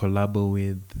love to collaborate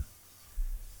with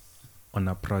on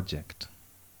a project?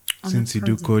 Since you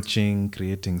do coaching,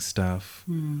 creating stuff,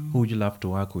 who would you love to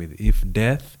work with? If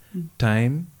death,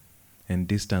 time, and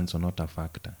distance were not a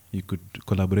factor, you could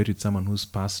collaborate with someone who's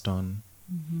passed on,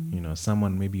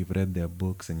 someone maybe you've read their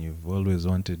books and you've always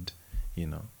wanted,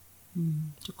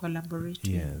 to collaborate with.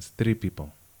 Yes, three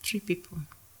people.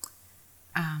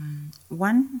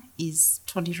 One is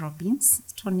Tony Robbins.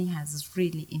 Tony has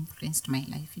really influenced my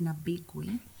life in a big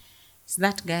way. It's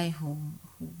that guy who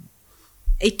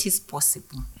it is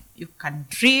possible. You can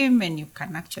dream and you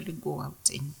can actually go out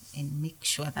and make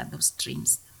sure that those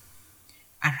dreams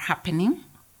are happening.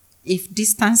 If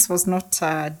distance was not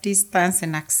distance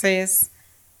and access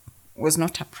was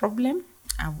not a problem,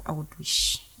 I would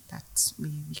wish that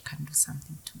we can do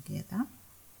something together.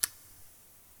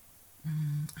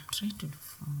 I'm trying to do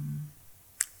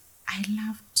I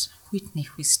loved Whitney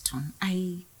Houston.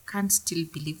 I can't still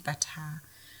believe that her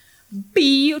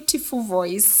beautiful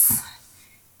voice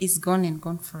is gone and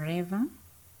gone forever.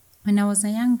 When I was a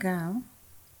young girl,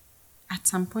 at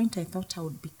some point I thought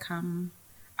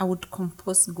I I would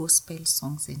compose gospel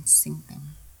songs and sing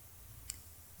them.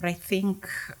 But I think,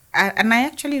 and I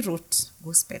actually wrote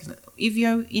gospel. If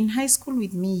you're in high school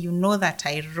with me, you know that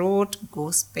I wrote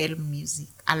gospel music,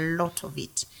 a lot of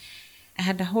it. I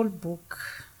had a whole book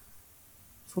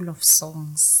full of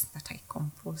songs that I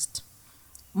composed,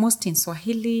 most in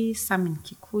Swahili, some in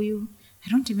Kikuyu. I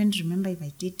don't even remember if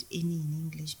I did any in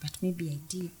English, but maybe I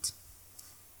did.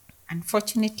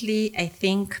 Unfortunately, I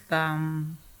think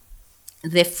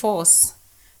the force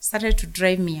started to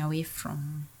drive me away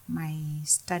from my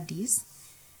studies.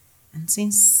 And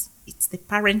since it's the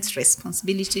parents'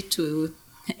 responsibility to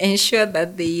ensure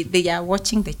that they are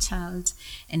watching the child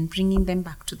and bringing them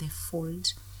back to the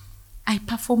fold, I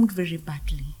performed very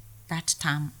badly that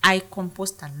time. I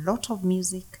composed a lot of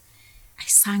music. I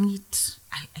sang it.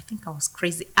 I think I was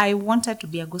crazy. I wanted to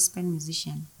be a gospel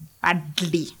musician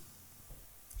badly.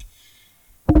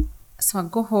 So I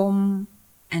go home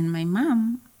and my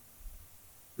mom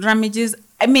ramages.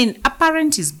 I mean, a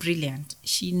parent is brilliant.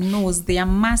 She knows there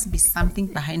must be something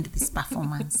behind this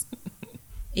performance.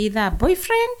 Either a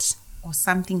boyfriend or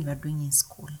something you are doing in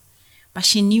school. But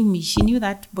she knew me. She knew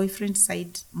that boyfriend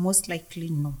side, most likely,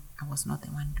 no, I was not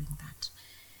the one doing that.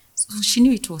 So she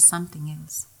knew it was something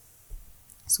else.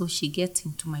 So she gets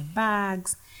into my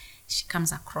bags. She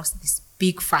comes across this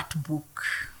big fat book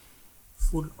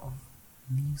full of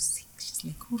music. She's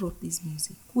like, who wrote this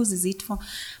music? Whose is it for?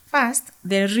 First,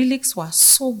 the lyrics were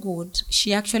so good.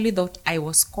 She actually thought I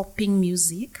was copying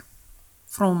music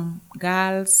from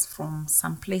girls, from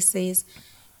some places.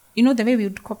 You know, the way we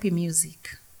would copy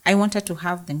music. I wanted to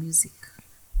have the music.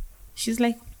 She's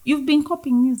like, you've been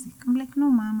copying music. I'm like,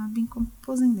 no, Mom, I've been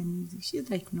composing the music. She's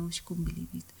like, no, she couldn't believe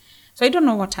it. So I don't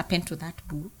know what happened to that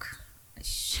book.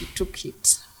 She took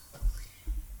it.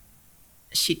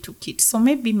 So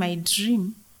maybe my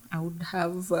dream, I would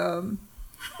have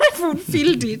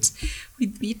fulfilled it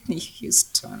with Whitney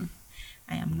Houston.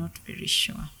 I am not very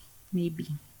sure.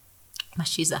 Maybe. But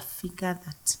she's a figure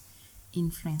that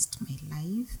influenced my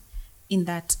life in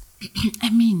that, I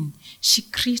mean, she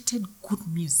created good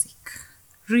music.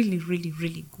 Really, really,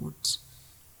 really good.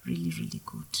 Really, really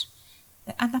good.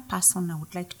 The other person I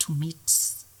would like to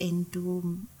meet and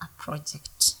do a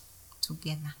project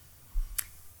together,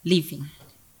 living,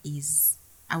 is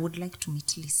I would like to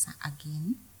meet Lisa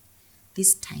again,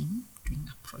 this time doing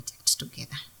a project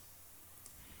together.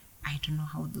 I don't know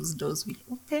how those doors will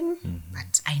open,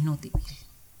 but I know they will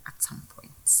at some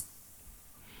point.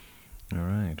 All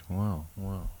right. Wow.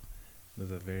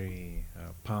 Those are very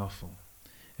powerful.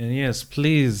 And yes,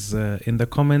 please, in the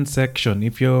comment section,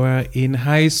 if you were in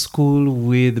high school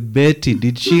with Betty,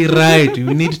 did she write?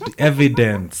 We need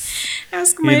evidence.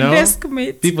 Ask my desk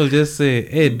mate. People just say,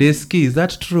 hey, Deski, is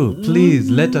that true?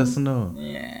 Please, let us know.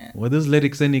 Yeah. Were those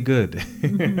lyrics any good?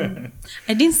 I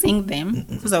didn't sing them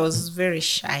because I was very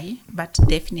shy, but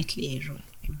definitely I wrote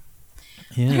them.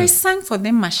 Yes. But I sang for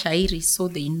them mashairi so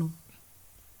they know.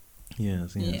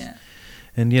 Yes. Yeah.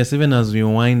 And yes, even as we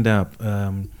wind up,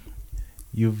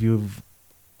 you've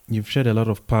shared a lot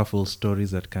of powerful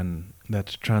stories that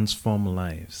transform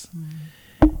lives.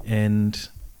 And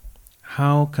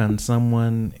how can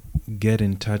someone get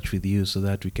in touch with you so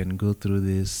that we can go through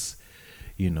this?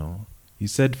 You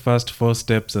said first 4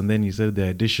 steps, and then you said the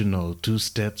additional 2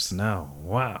 steps now.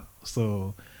 Wow!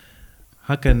 So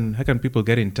how can people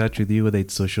get in touch with you, whether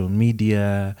it's social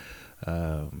media,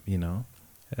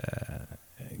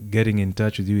 getting in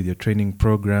touch with you with your training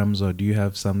programs, or do you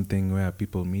have something where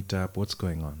people meet up? What's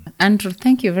going on? Andrew,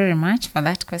 thank you very much for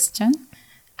that question.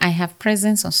 I have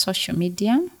presence on social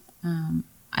media.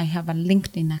 I have a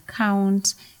LinkedIn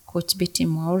account, Coach Betty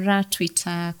Mwaura,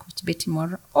 Twitter, Coach Betty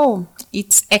Mwaura. Oh,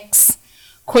 it's X,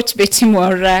 Coach Betty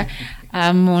Mwaura.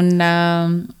 I'm on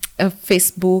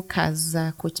Facebook as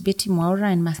Coach Betty Mwaura,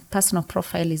 and my personal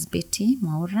profile is Betty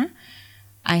Mwaura.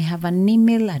 I have an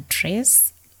email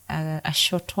address, a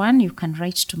short one. You can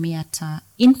write to me at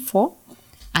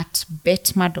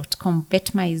info@betma.com.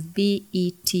 Betma is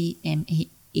BETMAH.com.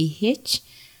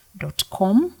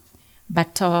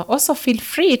 But also feel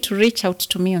free to reach out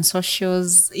to me on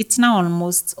socials. It's now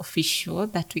almost official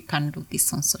that we can do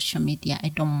this on social media. I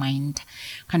don't mind.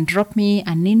 You can drop me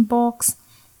an inbox.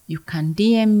 You can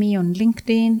DM me on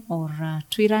LinkedIn or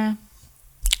Twitter.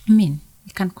 We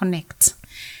can connect.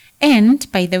 And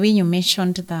by the way, you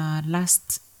mentioned the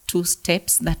last 2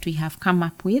 steps that we have come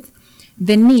up with.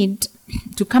 The need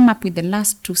to come up with the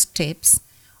last 2 steps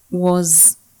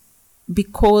was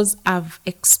because I've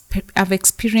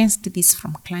experienced this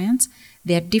from clients.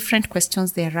 There are different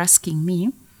questions they're asking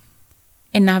me,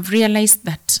 and I've realized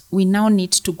that we now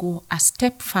need to go a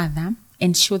step further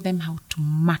and show them how to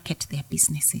market their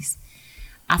businesses.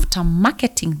 after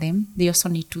marketing them, they also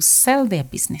need to sell their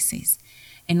businesses.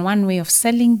 And one way of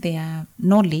selling their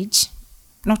knowledge,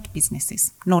 not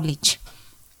businesses, knowledge,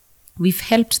 we've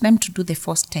helped them to do the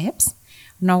 4 steps.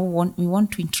 Now we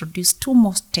want to introduce 2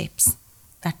 more steps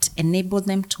that enable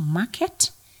them to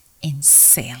market and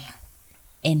sell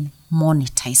and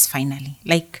monetize finally.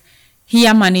 Like,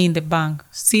 hear money in the bank.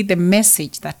 See the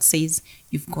message that says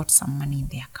you've got some money in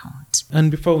the account.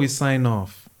 And before we sign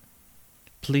off,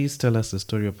 please tell us the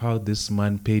story of how this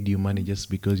man paid you money just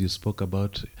because you spoke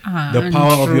about the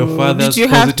power of your father's Did you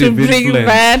positive have to bring influence.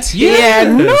 that? Yes,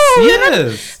 Yeah, no,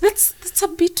 yes. That's a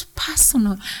bit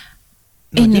personal.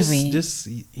 No, Anyway,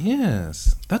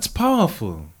 yes, that's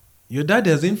powerful. Your dad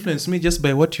has influenced me just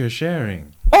by what you're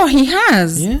sharing. oh, he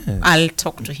has. Yes. I'll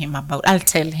talk to him about. I'll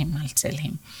tell him.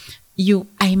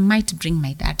 I might bring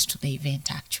my dad to the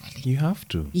event. Actually, You have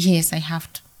to. yes, I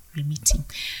have to. We'll meet him.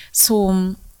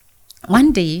 So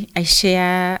one day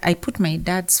I put my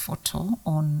dad's photo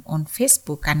on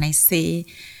Facebook, and I say,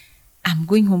 I'm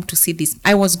going home to see this.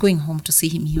 I was going home to see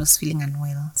him. He was feeling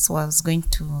unwell. So I was going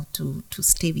to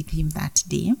stay with him that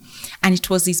day. And it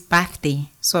was his birthday.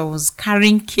 So I was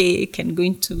carrying cake and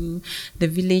going to the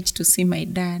village to see my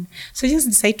dad. So I just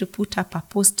decided to put up a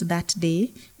post that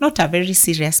day. Not a very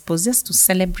serious post, just to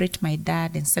celebrate my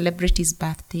dad and celebrate his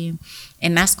birthday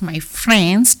and ask my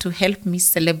friends to help me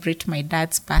celebrate my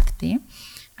dad's birthday.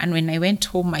 And when I went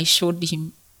home, I showed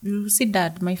him, you see,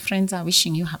 Dad, my friends are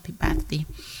wishing you happy birthday.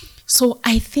 So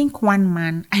I think one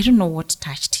man, I don't know what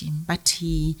touched him, but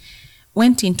he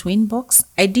went into inbox.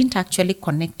 I didn't actually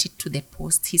connect it to the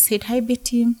post. He said, "Hi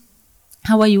Betty,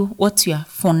 how are you? What's your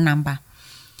phone number?"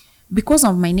 Because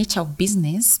of my nature of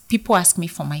business, people ask me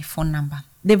for my phone number.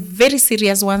 The very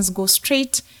serious ones go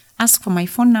straight, ask for my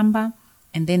phone number,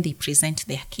 and then they present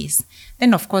their case.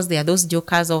 Then, of course, there are those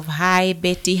jokers of, "Hi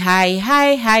Betty,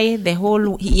 hi." The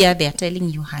whole year they're telling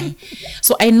you hi.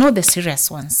 So I know the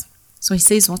serious ones. So he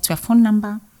says, "What's your phone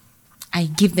number?" I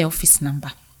give the office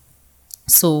number.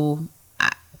 So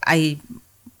I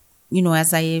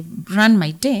as I run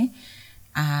my day,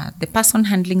 the person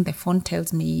handling the phone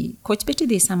tells me, "Coach Betty,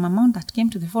 there's some amount that came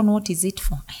to the phone. What is it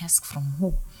for?" I ask, "From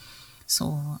who?"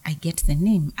 So I get the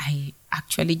name. I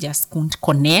actually just couldn't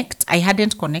connect. I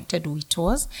hadn't connected who it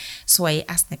was. So I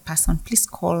asked the person, "Please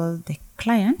call the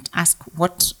client, ask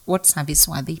what service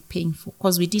were they paying for?"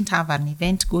 Because we didn't have an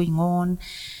event going on.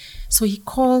 So he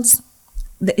calls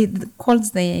the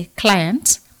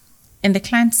client, and the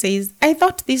client says, "I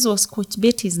thought this was Coach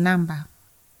Betty's number."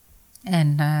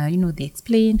 And, they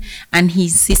explain, and he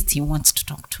insists he wants to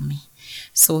talk to me.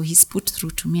 So he's put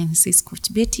through to me and he says,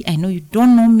 "Coach Betty, I know you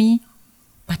don't know me,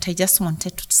 but I just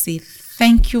wanted to say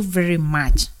thank you very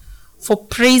much for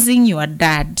praising your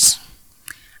dad.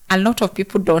 A lot of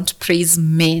people don't praise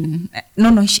men."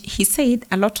 No, he said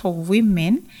a lot of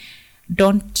women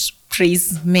don't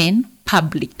praise men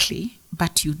publicly,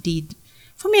 but you did.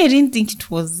 For me, I didn't think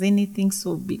it was anything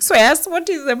so big. So I asked, "What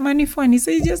is the money for?" And he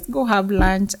said, "Just go have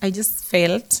lunch." I just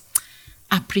felt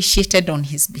appreciated on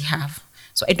his behalf.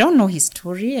 So I don't know his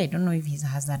story. I don't know if he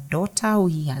has a daughter who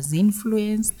he has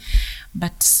influenced,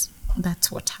 but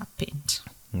that's what happened.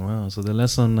 Wow. So the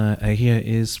lesson I hear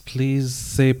is, please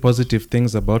say positive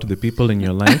things about the people in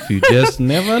your life. You just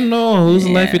never know whose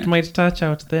life it might touch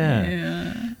out there.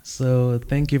 Yeah. So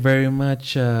thank you very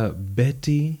much,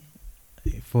 Betty,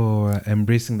 for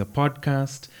embracing the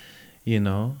podcast.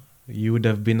 You would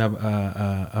have been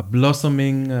a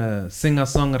blossoming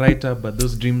singer-songwriter, but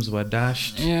those dreams were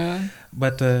dashed. Yeah.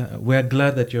 But we're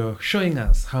glad that you're showing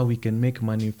us how we can make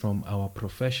money from our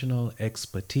professional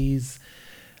expertise.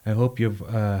 I hope you've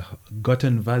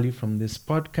gotten value from this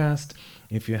podcast.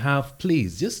 If you have,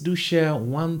 please just do share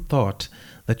one thought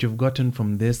that you've gotten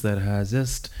from this that has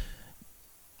just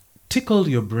tickled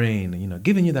your brain,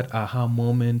 giving you that aha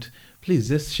moment. Please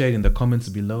just share it in the comments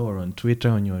below or on Twitter,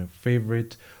 on your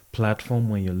favorite platform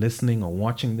when you're listening or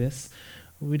watching this.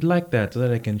 We'd like that so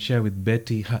that I can share with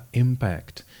Betty her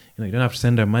impact. You don't have to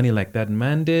send her money like that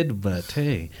man did, but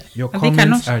hey, your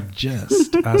comments are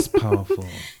just as powerful.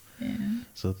 Yeah.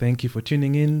 So thank you for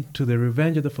tuning in to the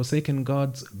Revenge of the Forsaken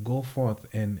Gods. Go forth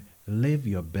and live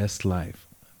your best life.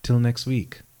 Till next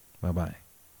week. Bye-bye.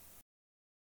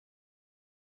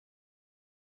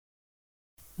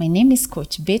 My name is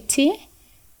Coach Betty,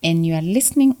 and you are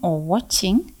listening or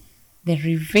watching the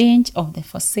Revenge of the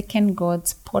Forsaken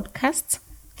Gods podcast.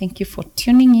 Thank you for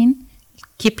tuning in.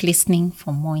 Keep listening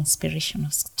for more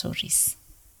inspirational stories.